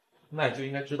那你就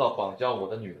应该知道绑架我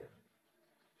的女人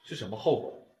是什么后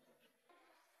果。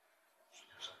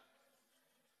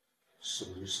是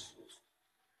不是服从？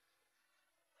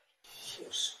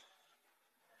也是。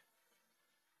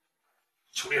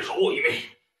求你饶我一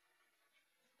命！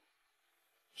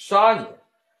杀你，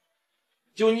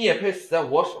就你也配死在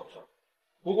我手上。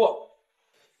不过，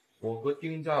我和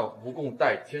丁家有不共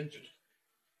戴天之仇。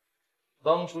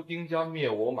当初丁家灭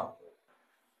我满门，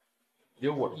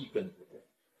留我一根不动。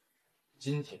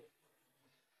今天，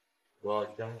我要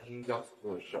将丁家所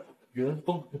有的事原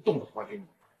封不动的还给你。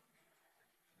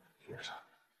先生，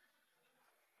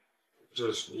这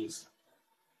是什么意思？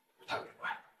不太明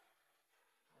白。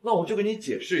那我就给你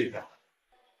解释一下。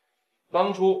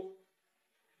当初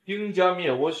丁家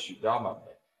灭我许家满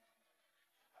门，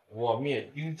我灭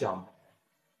丁家满门，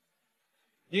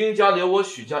丁家留我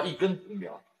许家一根独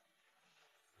苗，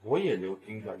我也留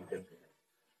丁家一根独苗，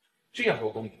这样多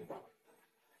公平吧？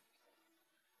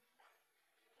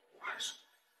还是……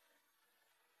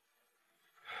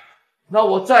那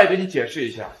我再给你解释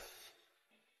一下。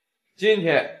今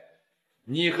天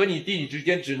你和你弟弟之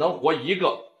间只能活一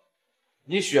个，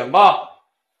你选吧。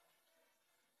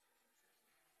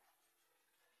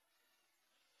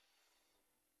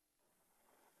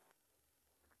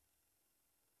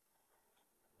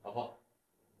老婆，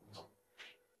走。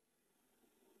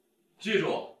记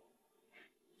住，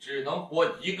只能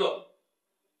活一个。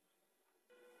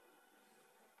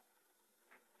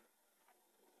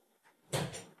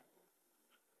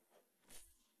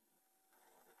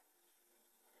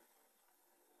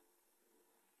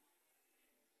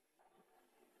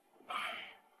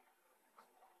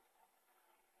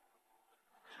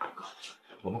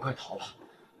我们快逃吧，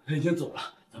他已经走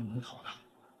了，咱们能逃呢。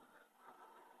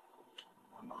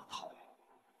往哪逃？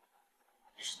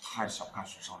是太小看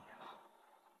许少年了。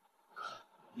哥，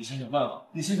你想想办法，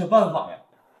你想想办法呀！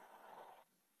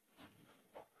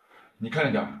你看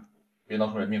着点，别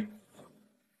闹出人命。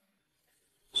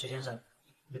许先生，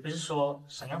你不是说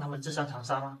想让他们自相残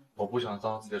杀吗？我不想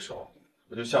脏自己的手，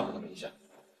我就吓唬他们一下，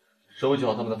收集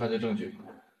好他们的犯罪证据，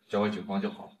交给警方就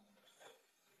好了。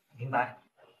明白。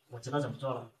我知道怎么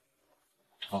做了。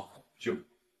好，就。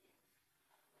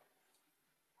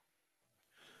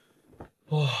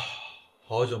哇，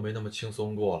好久没那么轻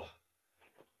松过了。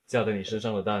架在你身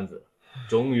上的担子，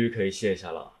终于可以卸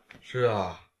下了。是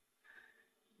啊，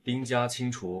丁家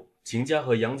清除，秦家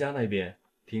和杨家那边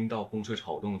听到风吹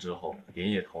草动之后，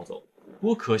连夜逃走。不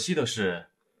过可惜的是，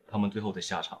他们最后的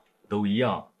下场都一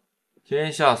样。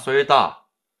天下虽大，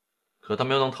可他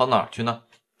们又能逃哪儿去呢？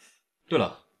对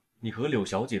了。你和柳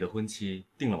小姐的婚期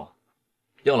定了吗？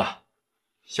定了，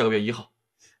下个月1号。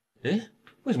哎，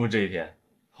为什么这一天？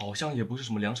好像也不是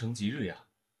什么良辰吉日呀。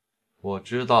我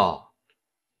知道，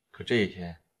可这一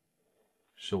天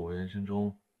是我人生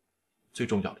中最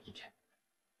重要的一天。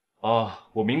哦，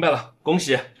我明白了，恭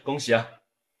喜恭喜啊！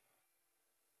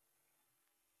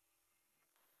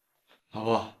老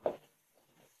婆，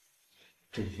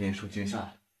这几天手机下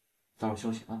来，早点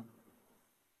休息啊。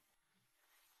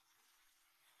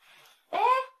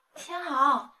天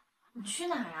豪，你去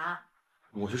哪儿啊？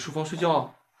我去书房睡觉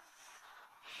啊。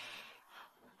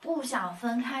不想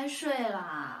分开睡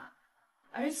啦，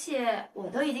而且我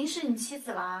都已经是你妻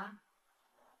子啦。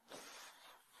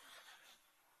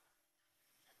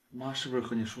妈是不是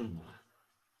和你说什么了？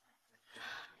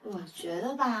我觉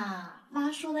得吧，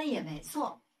妈说的也没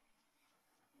错。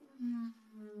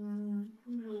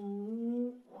不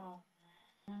如我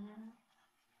们……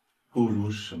不如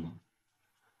是什么？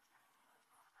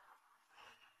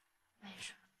没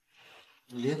什么。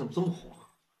你脸怎么这么红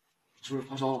啊？是不是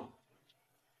发烧了？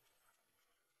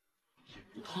也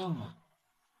不烫啊。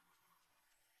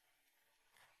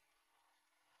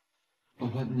宝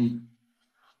宝，你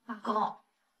老公，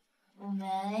我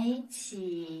们一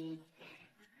起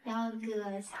要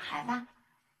个小孩吧。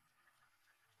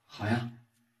好呀。